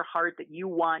in your heart that you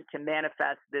want to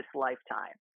manifest this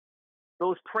lifetime.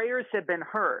 Those prayers have been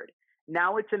heard.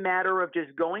 Now it's a matter of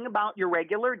just going about your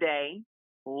regular day,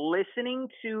 listening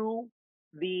to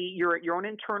your own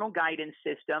internal guidance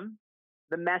system,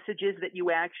 the messages that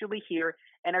you actually hear.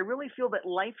 And I really feel that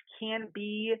life can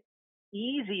be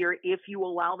easier if you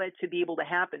allow that to be able to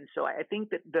happen. So I think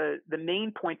that the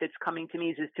main point that's coming to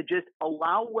me is to just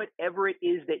allow whatever it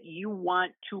is that you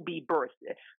want to be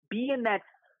birthed. Be in that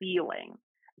feeling,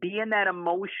 be in that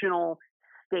emotional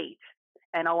state,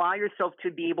 and allow yourself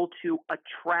to be able to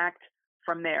attract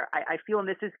from there. I feel, and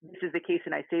this is the case,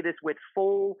 and I say this with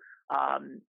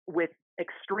with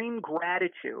extreme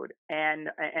gratitude and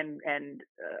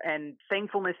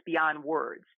thankfulness beyond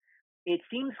words. It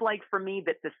seems like for me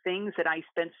that the things that I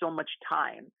spent so much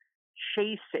time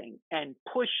chasing and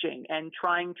pushing and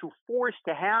trying to force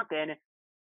to happen,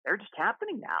 they're just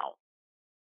happening now.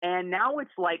 And now it's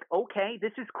like, okay,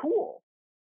 this is cool.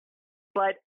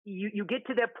 But you get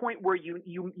to that point where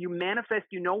you manifest,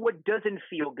 what doesn't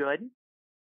feel good,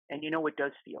 and what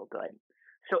does feel good.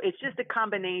 So it's just a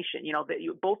combination, that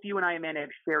both you and I, Amanda, have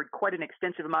shared quite an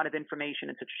extensive amount of information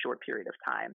in such a short period of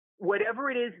time. Whatever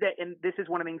it is that, and this is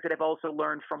one of the things that I've also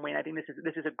learned from Wayne, I think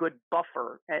this is a good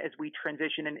buffer as we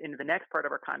transition into the next part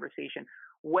of our conversation.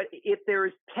 If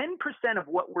there's 10% of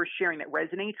what we're sharing that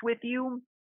resonates with you,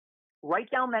 write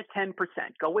down that 10%.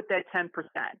 Go with that 10%.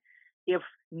 If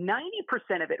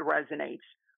 90% of it resonates,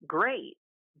 great.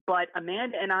 But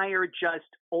Amanda and I are just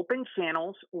open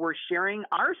channels. We're sharing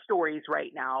our stories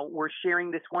right now. We're sharing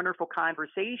this wonderful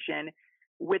conversation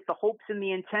with the hopes and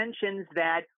the intentions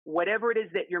that whatever it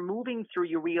is that you're moving through,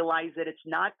 you realize that it's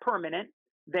not permanent,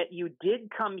 that you did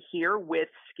come here with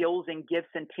skills and gifts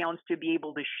and talents to be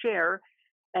able to share,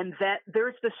 and that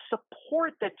there's the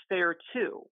support that's there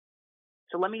too.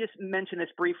 So let me just mention this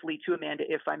briefly too, Amanda,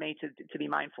 if I may, to be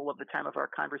mindful of the time of our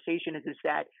conversation, is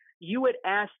that you had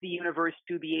asked the universe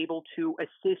to be able to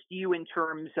assist you in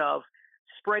terms of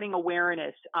spreading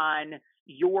awareness on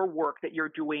your work that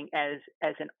you're doing as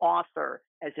an author,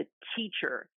 as a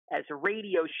teacher, as a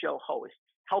radio show host,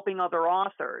 helping other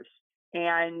authors.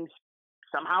 And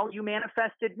somehow you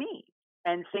manifested me.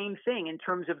 And same thing in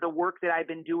terms of the work that I've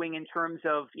been doing in terms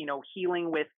of, healing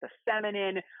with the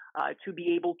feminine, to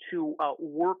be able to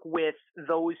work with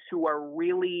those who are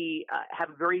really have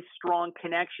a very strong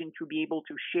connection to be able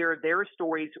to share their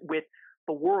stories with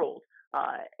the world.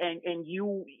 And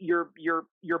your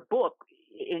book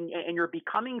in your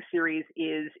Becoming series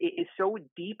is so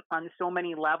deep on so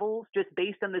many levels, just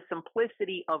based on the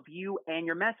simplicity of you and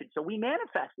your message. So we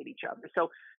manifested each other. So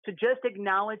to just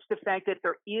acknowledge the fact that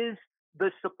there is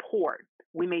the support.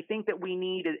 We may think that we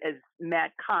need, as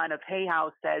Matt Kahn of Hay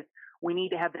House says, we need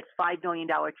to have that $5 million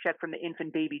check from the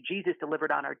infant baby Jesus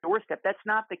delivered on our doorstep. That's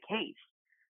not the case.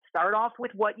 Start off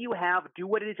with what you have, do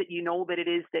what it is that you know that it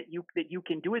is that you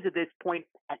can do as of this point,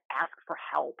 and ask for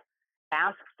help.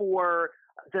 Ask for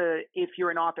if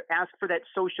you're an author, ask for that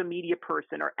social media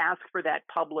person, or ask for that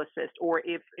publicist, or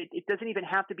if it doesn't even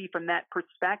have to be from that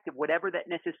perspective, whatever that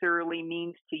necessarily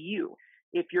means to you.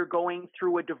 If you're going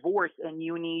through a divorce and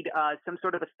you need some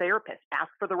sort of a therapist,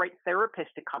 ask for the right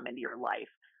therapist to come into your life.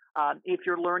 If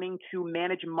you're learning to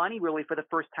manage money really for the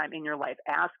first time in your life,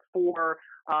 ask for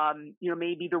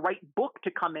maybe the right book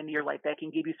to come into your life that can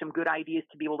give you some good ideas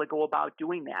to be able to go about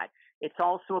doing that. It's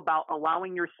also about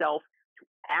allowing yourself to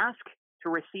ask to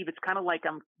receive. It's kind of like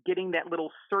I'm getting that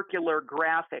little circular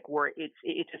graphic where it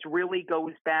just really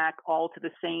goes back all to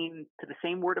the same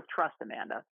word of trust,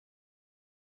 Amanda.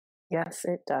 Yes,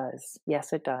 it does.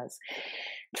 Yes, it does.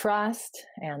 Trust.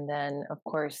 And then, of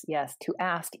course, yes, to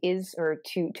ask is, or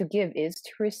to give is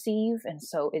to receive. And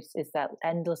so it's that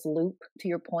endless loop, to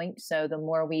your point. So the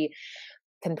more we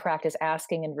can practice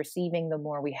asking and receiving, the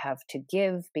more we have to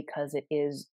give, because it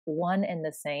is one and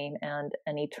the same and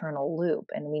an eternal loop.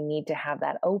 And we need to have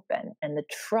that open. And the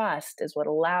trust is what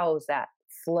allows that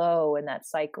flow and that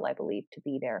cycle, I believe, to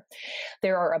be there.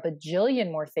 There are a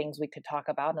bajillion more things we could talk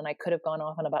about, and I could have gone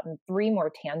off on about 3 more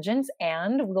tangents,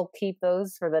 and we'll keep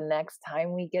those for the next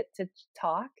time we get to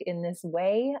talk in this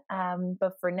way.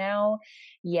 But for now,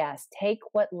 yes, take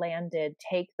what landed,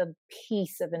 take the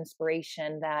piece of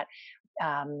inspiration that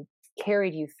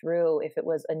carried you through, if it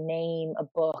was a name, a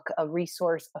book, a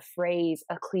resource, a phrase,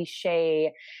 a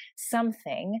cliche,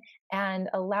 something, and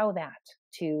allow that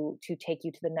to take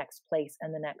you to the next place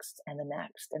and the next and the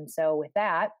next. And so with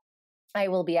that, I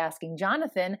will be asking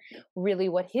Jonathan really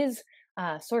what his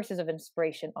sources of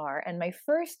inspiration are. And my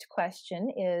first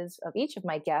question is of each of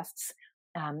my guests,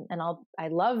 and I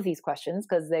love these questions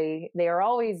because they are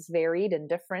always varied and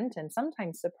different, and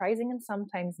sometimes surprising and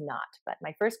sometimes not. But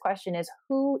my first question is,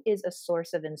 who is a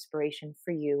source of inspiration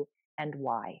for you and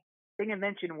why? I think I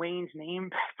mentioned Wayne's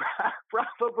name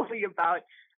probably about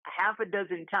half a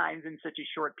dozen times in such a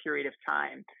short period of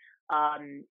time. I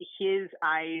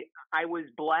was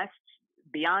blessed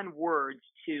beyond words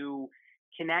to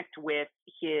connect with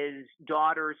his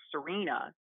daughter,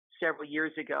 Serena, several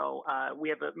years ago. We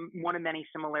have one of many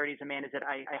similarities, Amanda, is that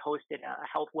I hosted a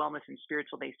health, wellness, and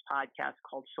spiritual-based podcast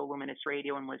called So Luminous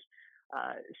Radio, and was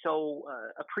so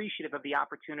appreciative of the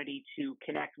opportunity to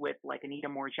connect with like Anita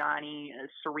Morjani,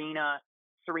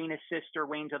 Serena's sister,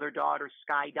 Wayne's other daughter,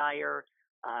 Sky Dyer,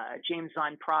 James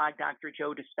Van Praagh, Dr.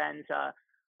 Joe Dispenza.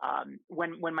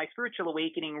 When my spiritual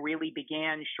awakening really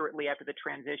began shortly after the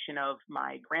transition of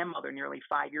my grandmother nearly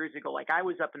 5 years ago, like I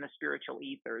was up in the spiritual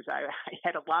ethers. I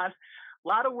had a lot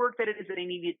of work that it is that I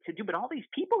needed to do, but all these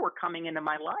people were coming into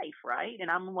my life, right? And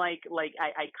I'm like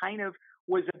I kind of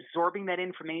was absorbing that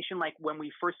information. Like when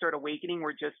we first started awakening,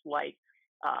 we're just like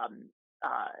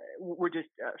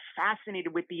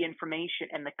fascinated with the information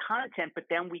and the content, but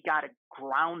then we got to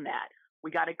ground that. We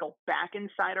got to go back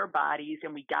inside our bodies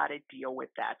and we got to deal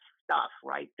with that stuff,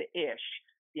 right? The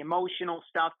the emotional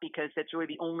stuff, because that's really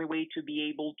the only way to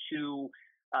be able to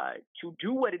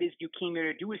do what it is you came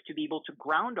here to do, is to be able to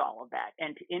ground all of that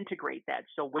and to integrate that.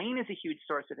 So Wayne is a huge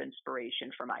source of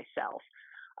inspiration for myself.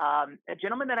 A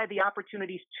gentleman that I had the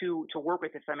opportunities to work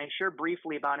with, if I may share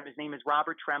briefly about him, his name is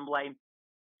Robert Tremblay.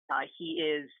 He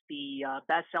is the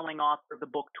best-selling author of the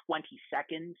book 20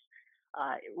 Seconds.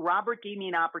 Robert gave me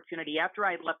an opportunity after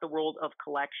I had left the world of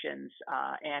collections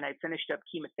and I finished up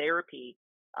chemotherapy,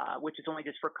 which is only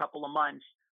just for a couple of months.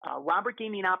 Robert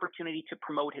gave me an opportunity to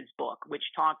promote his book, which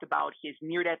talked about his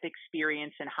near-death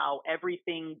experience and how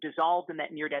everything dissolved in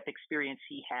that near-death experience.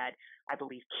 He had, I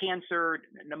believe, cancer,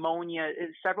 pneumonia,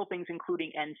 several things,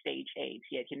 including end-stage AIDS.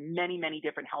 He had many, many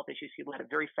different health issues. He led a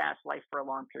very fast life for a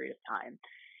long period of time.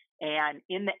 And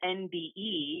in the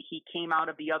NDE, he came out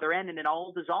of the other end and it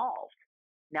all dissolved.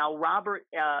 Now, Robert,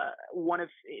 one of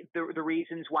the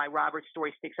reasons why Robert's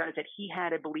story sticks out is that he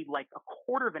had, I believe, like a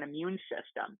quarter of an immune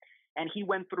system. And he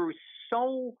went through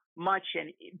so much,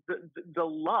 and the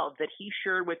love that he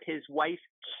shared with his wife,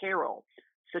 Carol,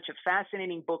 such a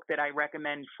fascinating book that I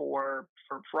recommend for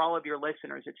all of your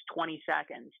listeners. It's 20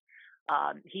 Seconds.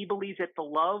 He believes that the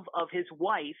love of his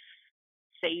wife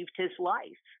saved his life.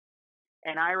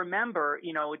 And I remember,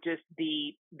 just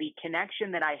the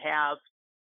connection that I have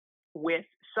with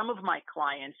some of my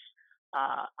clients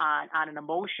on an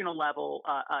emotional level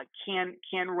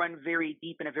can run very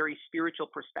deep in a very spiritual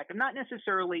perspective. Not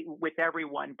necessarily with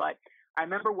everyone, but I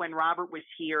remember when Robert was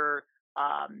here.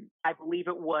 I believe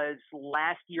it was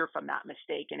last year, if I'm not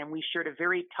mistaken, and we shared a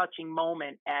very touching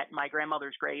moment at my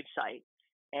grandmother's gravesite.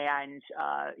 And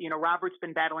Robert's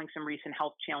been battling some recent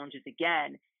health challenges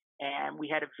again, and we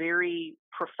had um,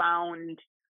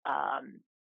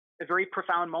 a very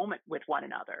profound moment with one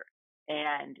another.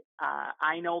 And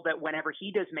I know that whenever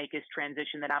he does make his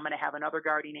transition, that I'm going to have another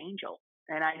guardian angel.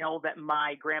 And I know that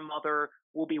my grandmother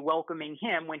will be welcoming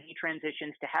him when he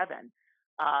transitions to heaven.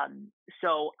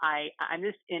 So I'm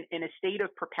just in a state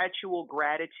of perpetual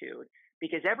gratitude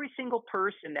because every single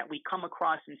person that we come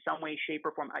across in some way, shape,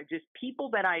 or form, just people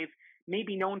that I've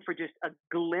maybe known for just a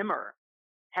glimmer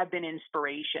have been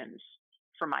inspirations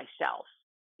for myself.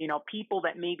 People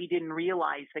that maybe didn't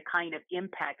realize the kind of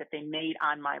impact that they made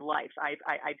on my life.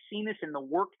 I've seen this in the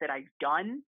work that I've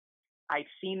done. I've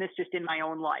seen this just in my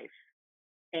own life.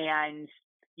 And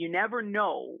you never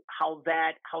know how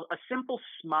a simple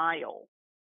smile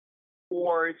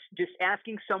or just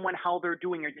asking someone how they're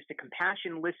doing or just a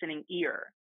compassionate listening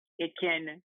ear, it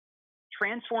can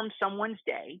transform someone's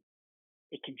day.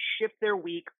 It can shift their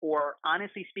week, or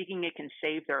honestly speaking, it can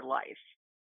save their life.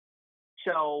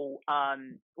 So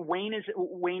Wayne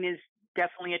is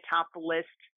definitely atop the list.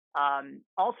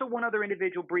 Also, one other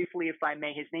individual, briefly, if I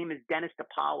may, his name is Dennis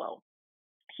DiPaolo.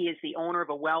 He is the owner of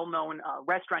a well-known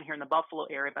restaurant here in the Buffalo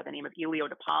area by the name of Elio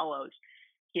DiPaolo's.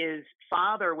 His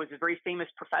father was a very famous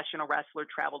professional wrestler,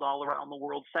 traveled all around the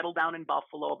world, settled down in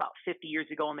Buffalo about 50 years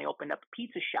ago, and they opened up a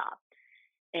pizza shop.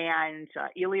 And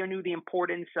Elio knew the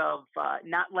importance of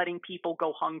not letting people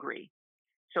go hungry.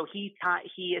 So he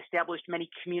established many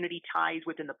community ties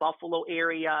within the Buffalo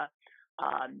area.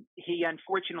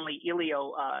 Unfortunately,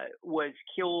 Elio was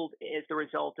killed as the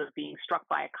result of being struck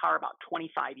by a car about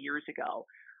 25 years ago.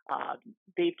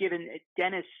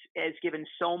 Dennis has given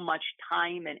so much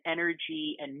time and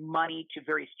energy and money to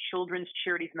various children's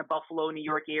charities in the Buffalo, New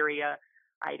York area.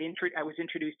 I was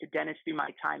introduced to Dennis through my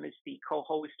time as the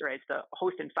co-host or as the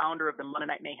host and founder of the Monday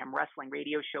Night Mayhem Wrestling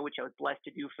radio show, which I was blessed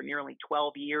to do for nearly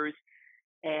 12 years.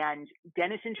 And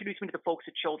Dennis introduced me to the folks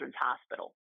at Children's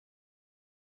Hospital.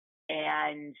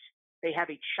 And they have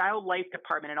a child life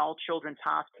department in all children's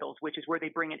hospitals, which is where they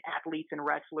bring in athletes and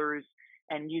wrestlers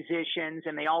and musicians,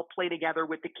 and they all play together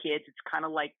with the kids. It's kind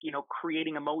of like,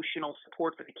 creating emotional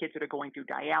support for the kids that are going through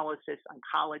dialysis,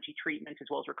 oncology treatments, as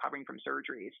well as recovering from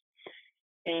surgeries.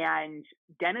 And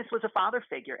Dennis was a father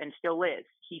figure and still is.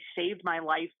 He saved my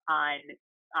life on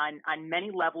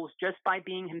many levels just by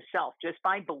being himself, just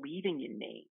by believing in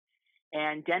me.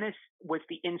 And Dennis was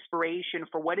the inspiration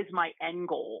for what is my end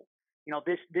goal.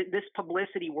 This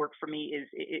publicity work for me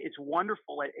is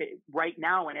wonderful right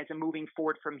now. And as I'm moving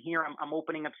forward from here, I'm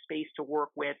opening up space to work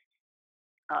with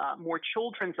more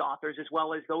children's authors, as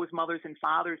well as those mothers and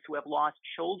fathers who have lost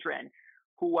children,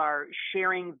 who are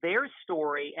sharing their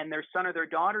story and their son or their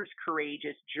daughter's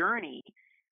courageous journey,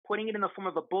 putting it in the form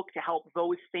of a book to help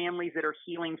those families that are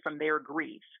healing from their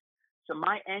grief. So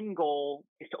my end goal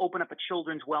is to open up a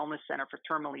children's wellness center for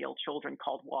terminally ill children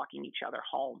called Walking Each Other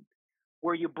Home,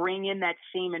 where you bring in that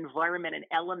same environment and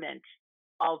element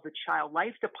of the child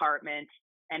life department,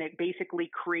 and it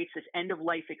basically creates this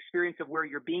end-of-life experience of where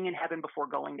you're being in heaven before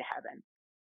going to heaven.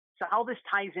 So how this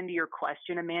ties into your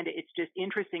question, Amanda, it's just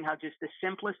interesting how just the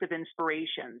simplest of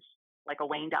inspirations, like a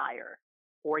Wayne Dyer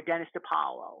or a Dennis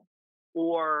DiPaolo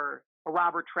or a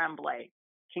Robert Tremblay,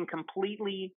 can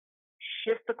completely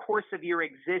shift the course of your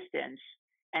existence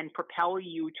and propel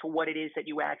you to what it is that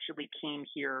you actually came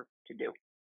here to do.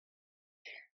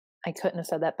 I couldn't have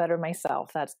said that better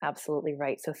myself. That's absolutely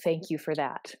right. So thank you for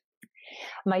that.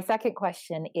 My second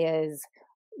question is,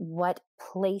 what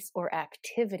place or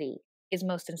activity is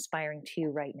most inspiring to you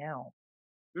right now?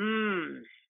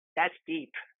 That's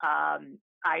deep.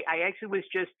 I actually was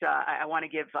just, I want to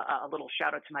give a little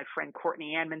shout out to my friend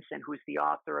Courtney Amundsen, who's the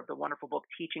author of the wonderful book,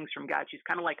 Teachings from God. She's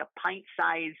kind of like a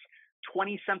pint-sized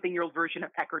 20-something-year-old version of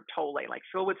Eckhart Tolle, like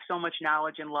filled with so much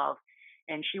knowledge and love.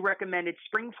 And she recommended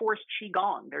Spring Force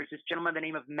Qigong. There's this gentleman by the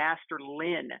name of Master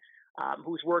Lin,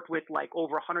 who's worked with like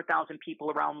over 100,000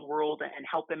 people around the world and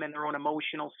helped them in their own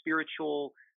emotional,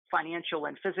 spiritual, financial,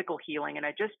 and physical healing. And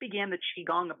I just began the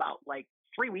Qigong about like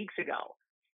 3 weeks ago.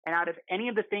 And out of any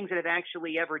of the things that I've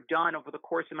actually ever done over the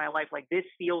course of my life, like this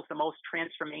feels the most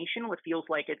transformational. It feels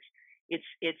like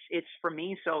it's for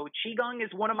me. So Qigong is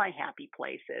one of my happy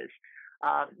places.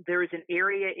 There is an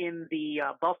area in the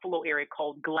Buffalo area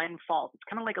called Glen Falls. It's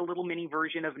kind of like a little mini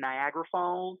version of Niagara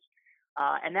Falls.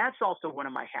 And that's also one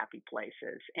of my happy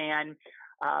places. And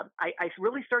I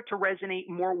really start to resonate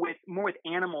more with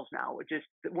animals now. Just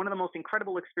one of the most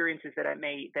incredible experiences that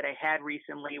I had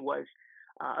recently was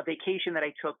a vacation that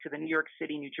I took to the New York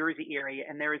City, New Jersey area,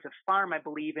 and there is a farm, I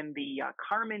believe, in the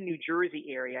Carmen, New Jersey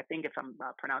area. I think if I'm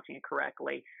pronouncing it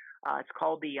correctly, it's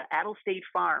called the Adel State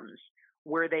Farms,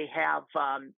 where they have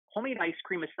homemade ice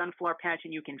cream, a sunflower patch,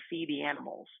 and you can feed the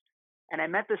animals. And I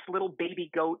met this little baby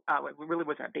goat. It really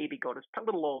wasn't a baby goat; it was a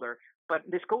little older. But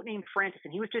this goat named Francis,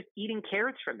 and he was just eating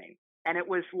carrots from me. And it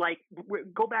was like,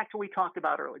 go back to what we talked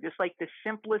about earlier, just like the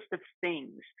simplest of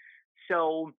things.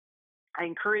 So I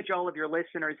encourage all of your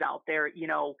listeners out there,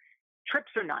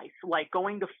 trips are nice, like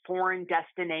going to foreign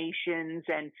destinations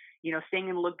and, staying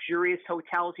in luxurious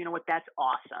hotels. You know what? That's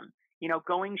awesome.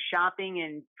 Going shopping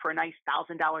and for a nice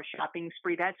 $1,000 shopping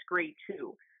spree, that's great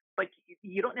too. But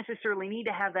you don't necessarily need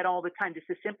to have that all the time. Just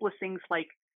the simplest things like,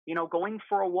 going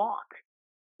for a walk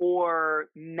or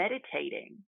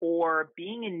meditating or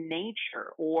being in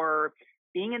nature or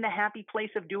being in the happy place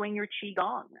of doing your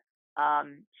qigong.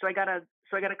 So I got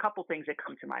a couple things that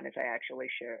come to mind as I actually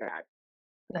share that.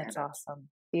 That's awesome.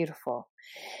 Beautiful.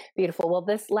 Beautiful. Well,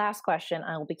 this last question,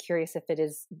 I'll be curious if it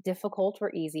is difficult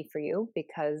or easy for you,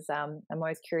 because I'm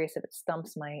always curious if it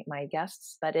stumps my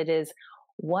guests, but it is,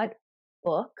 what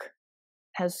book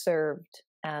has served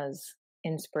as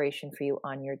inspiration for you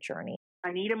on your journey?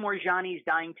 Anita Moorjani's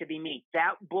Dying to Be Me.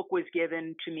 That book was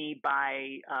given to me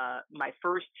by my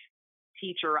first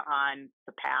teacher on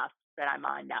the path that I'm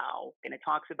on now. And it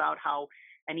talks about how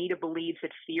Anita believes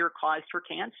that fear caused her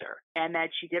cancer and that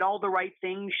she did all the right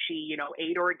things. She,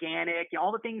 ate organic,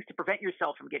 all the things to prevent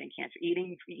yourself from getting cancer,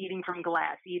 eating from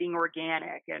glass, eating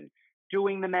organic, and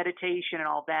doing the meditation and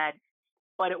all that.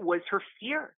 But it was her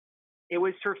fear. It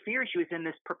was her fear. She was in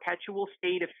this perpetual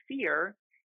state of fear,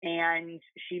 and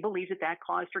she believes that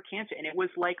caused her cancer. And it was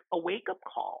like a wake-up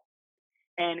call.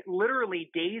 And literally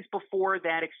days before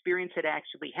that experience had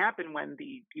actually happened, when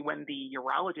the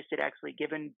urologist had actually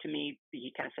given to me,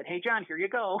 he kind of said, "Hey, John, here you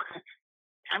go.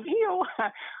 Time to heal."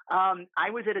 I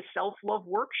was at a self-love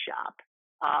workshop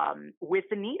with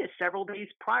Anita several days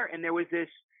prior, and there was this,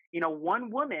 one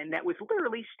woman that was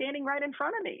literally standing right in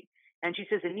front of me. And she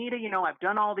says, "Anita, I've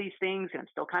done all these things and I'm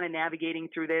still kind of navigating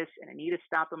through this." And Anita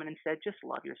stopped them and said, "Just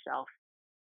love yourself.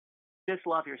 Just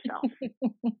love yourself.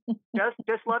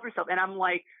 just love yourself." And I'm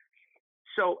like,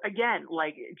 so again,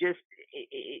 like, just,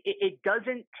 it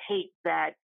doesn't take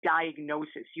that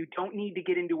diagnosis. You don't need to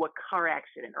get into a car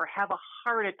accident or have a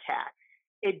heart attack.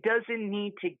 It doesn't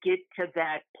need to get to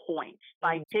that point.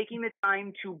 By taking the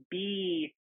time to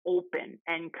be open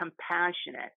and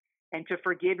compassionate and to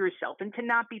forgive yourself and to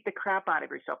not beat the crap out of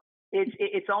yourself.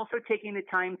 It's also taking the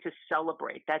time to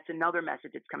celebrate. That's another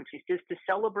message that's coming to you, just to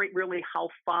celebrate really how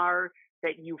far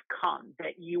that you've come,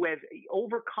 that you have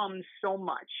overcome so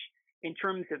much in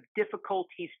terms of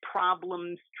difficulties,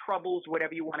 problems, troubles,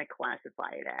 whatever you want to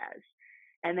classify it as.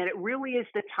 And that it really is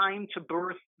the time to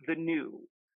birth the new,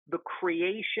 the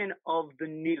creation of the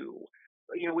new.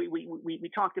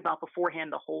 We talked about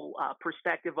beforehand the whole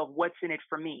perspective of what's in it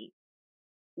for me.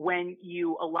 When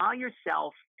you allow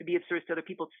yourself to be of service to other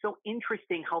people, it's so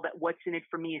interesting how that what's in it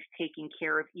for me is taken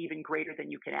care of even greater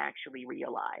than you can actually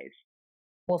realize.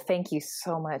 Well, thank you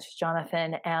so much,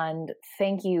 Jonathan. And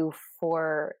thank you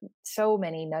for so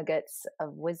many nuggets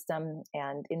of wisdom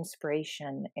and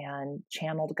inspiration and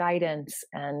channeled guidance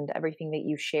and everything that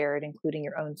you shared, including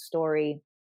your own story.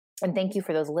 And thank you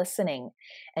for those listening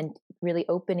and really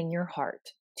opening your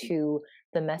heart to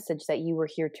the message that you were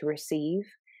here to receive,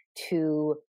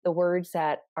 to the words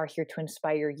that are here to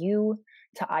inspire you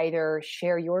to either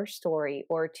share your story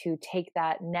or to take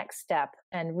that next step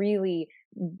and really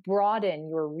broaden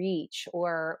your reach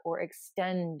or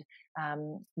extend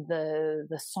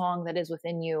the song that is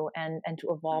within you and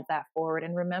to evolve that forward.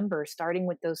 And remember, starting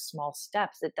with those small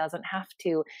steps, it doesn't have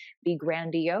to be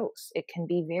grandiose. It can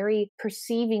be very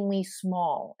perceivingly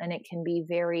small and it can be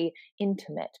very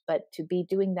intimate, but to be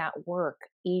doing that work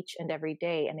each and every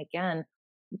day. And again,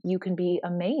 you can be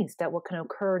amazed at what can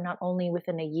occur not only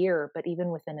within a year, but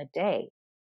even within a day.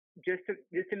 Just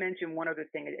to mention one other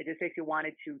thing, I just actually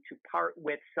wanted to part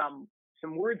with some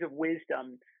words of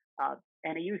wisdom,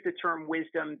 and I use the term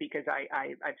wisdom because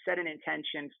I've set an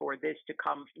intention for this to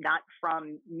come not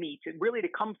from me, to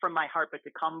come from my heart, but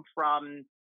to come from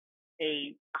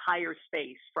a higher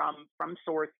space, from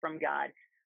source, from God.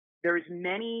 There's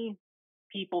many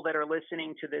people that are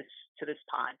listening to this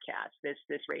podcast,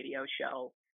 this radio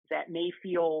show, that may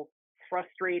feel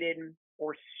frustrated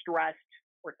or stressed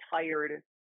or tired,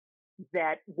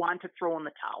 that want to throw in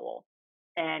the towel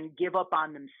and give up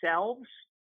on themselves,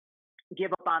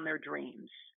 give up on their dreams.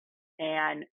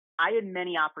 And I had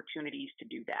many opportunities to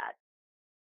do that.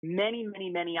 Many,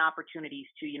 many, many opportunities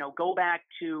to, go back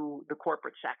to the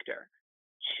corporate sector,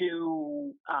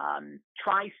 to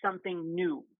try something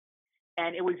new.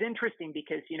 And it was interesting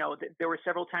because, there were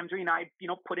several times where, I,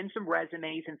 put in some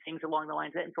resumes and things along the lines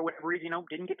of that, and for whatever reason,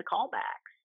 didn't get the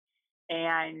callbacks.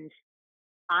 And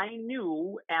I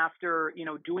knew after,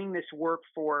 doing this work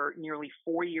for nearly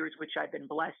 4 years, which I've been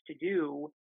blessed to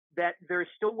do, that there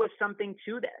still was something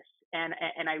to this. And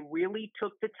I really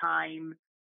took the time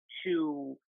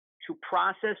to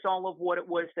process all of what it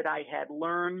was that I had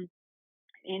learned,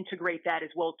 integrate that as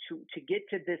well to get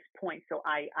to this point. So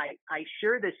I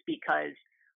share this because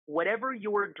whatever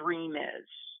your dream is,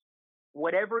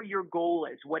 whatever your goal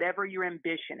is, whatever your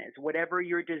ambition is, whatever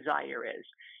your desire is,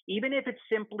 even if it's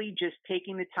simply just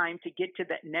taking the time to get to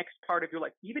that next part of your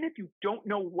life, even if you don't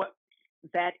know what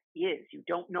that is, you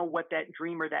don't know what that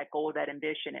dream or that goal or that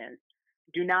ambition is,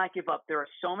 do not give up. There are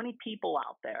so many people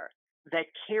out there that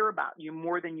care about you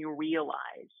more than you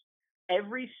realize.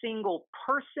 Every single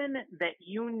person that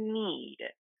you need,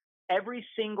 every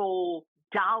single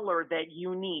dollar that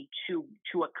you need to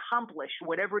accomplish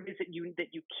whatever it is that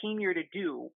you came here to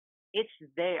do, it's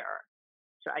there.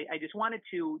 So I just wanted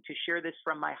to share this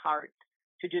from my heart,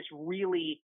 to just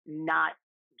really not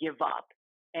give up.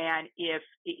 And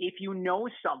if you know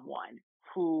someone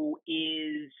who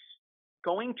is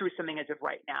going through something as of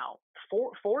right now,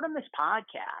 forward on this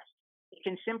podcast. It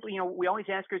can simply, we always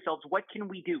ask ourselves, what can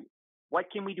we do?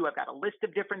 What can we do? I've got a list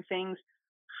of different things.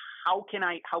 How can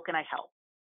I help?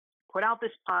 Put out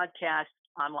this podcast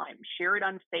online, share it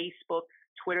on Facebook,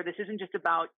 Twitter. This isn't just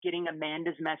about getting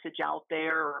Amanda's message out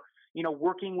there or,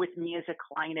 working with me as a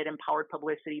client at Empowered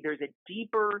Publicity. There's a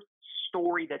deeper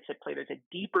story that's at play. There's a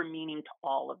deeper meaning to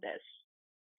all of this.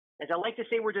 As I like to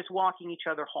say, we're just walking each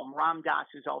other home. Ram Dass,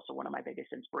 who's also one of my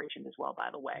biggest inspirations as well, by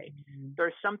the way. Mm-hmm.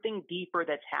 There's something deeper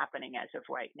that's happening as of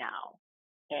right now.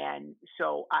 And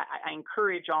so I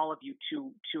encourage all of you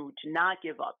to not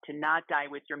give up, to not die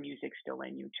with your music still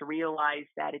in you, to realize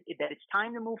that it's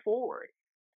time to move forward.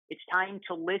 It's time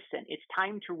to listen. It's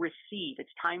time to receive.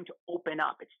 It's time to open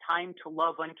up. It's time to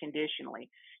love unconditionally.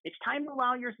 It's time to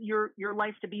allow your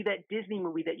life to be that Disney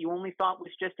movie that you only thought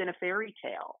was just in a fairy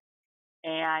tale.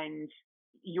 And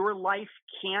your life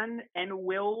can and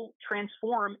will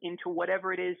transform into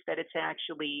whatever it is that it's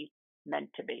actually meant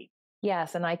to be.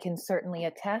 Yes, and I can certainly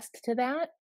attest to that,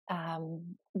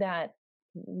 that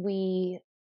we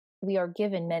are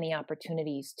given many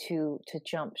opportunities to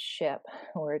jump ship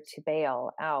or to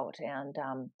bail out. And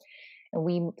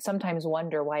we sometimes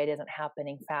wonder why it isn't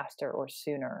happening faster or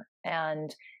sooner.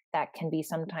 And that can be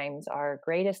sometimes our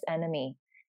greatest enemy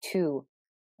to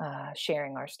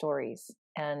sharing our stories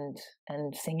and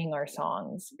singing our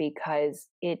songs, because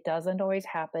it doesn't always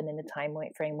happen in the time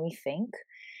frame we think.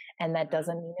 And that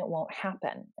doesn't mean it won't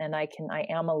happen. And I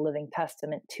am a living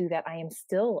testament to that. I am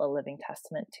still a living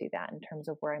testament to that in terms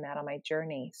of where I'm at on my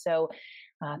journey. So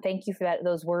thank you for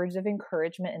those words of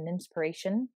encouragement and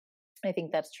inspiration. I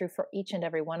think that's true for each and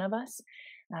every one of us.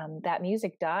 That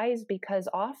music dies because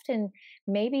often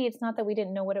maybe it's not that we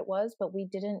didn't know what it was, but we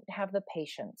didn't have the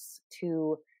patience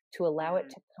to allow it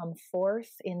to come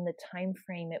forth in the time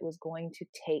frame it was going to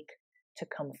take to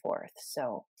come forth.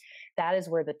 So that is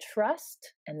where the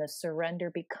trust and the surrender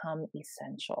become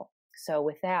essential. So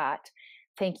with that,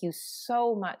 thank you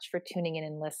so much for tuning in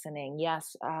and listening.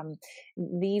 Yes,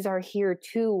 these are here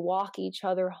to walk each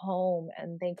other home.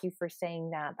 And thank you for saying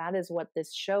that. That is what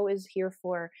this show is here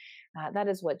for. That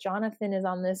is what Jonathan is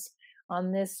on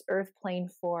this earth plane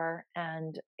for.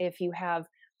 And if you have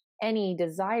any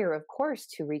desire, of course,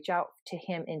 to reach out to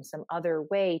him in some other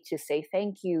way, to say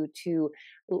thank you, to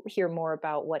hear more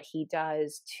about what he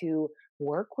does, to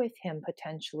work with him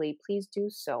potentially, please do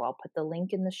so. I'll put the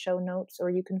link in the show notes, or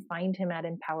you can find him at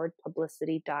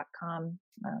empoweredpublicity.com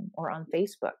or on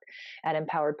Facebook at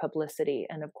Empowered Publicity.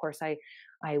 And of course, I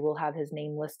will have his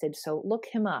name listed. So look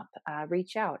him up,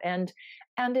 reach out. And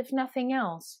if nothing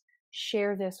else,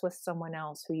 share this with someone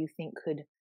else who you think could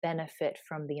benefit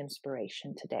from the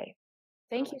inspiration today.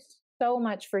 Thank you so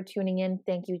much for tuning in.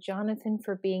 Thank you, Jonathan,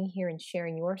 for being here and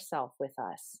sharing yourself with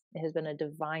us. It has been a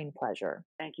divine pleasure.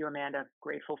 Thank you, Amanda.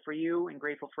 Grateful for you and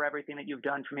grateful for everything that you've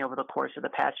done for me over the course of the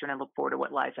past year, and I look forward to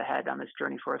what lies ahead on this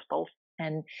journey for us both.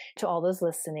 And to all those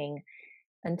listening,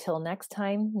 until next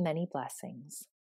time, many blessings.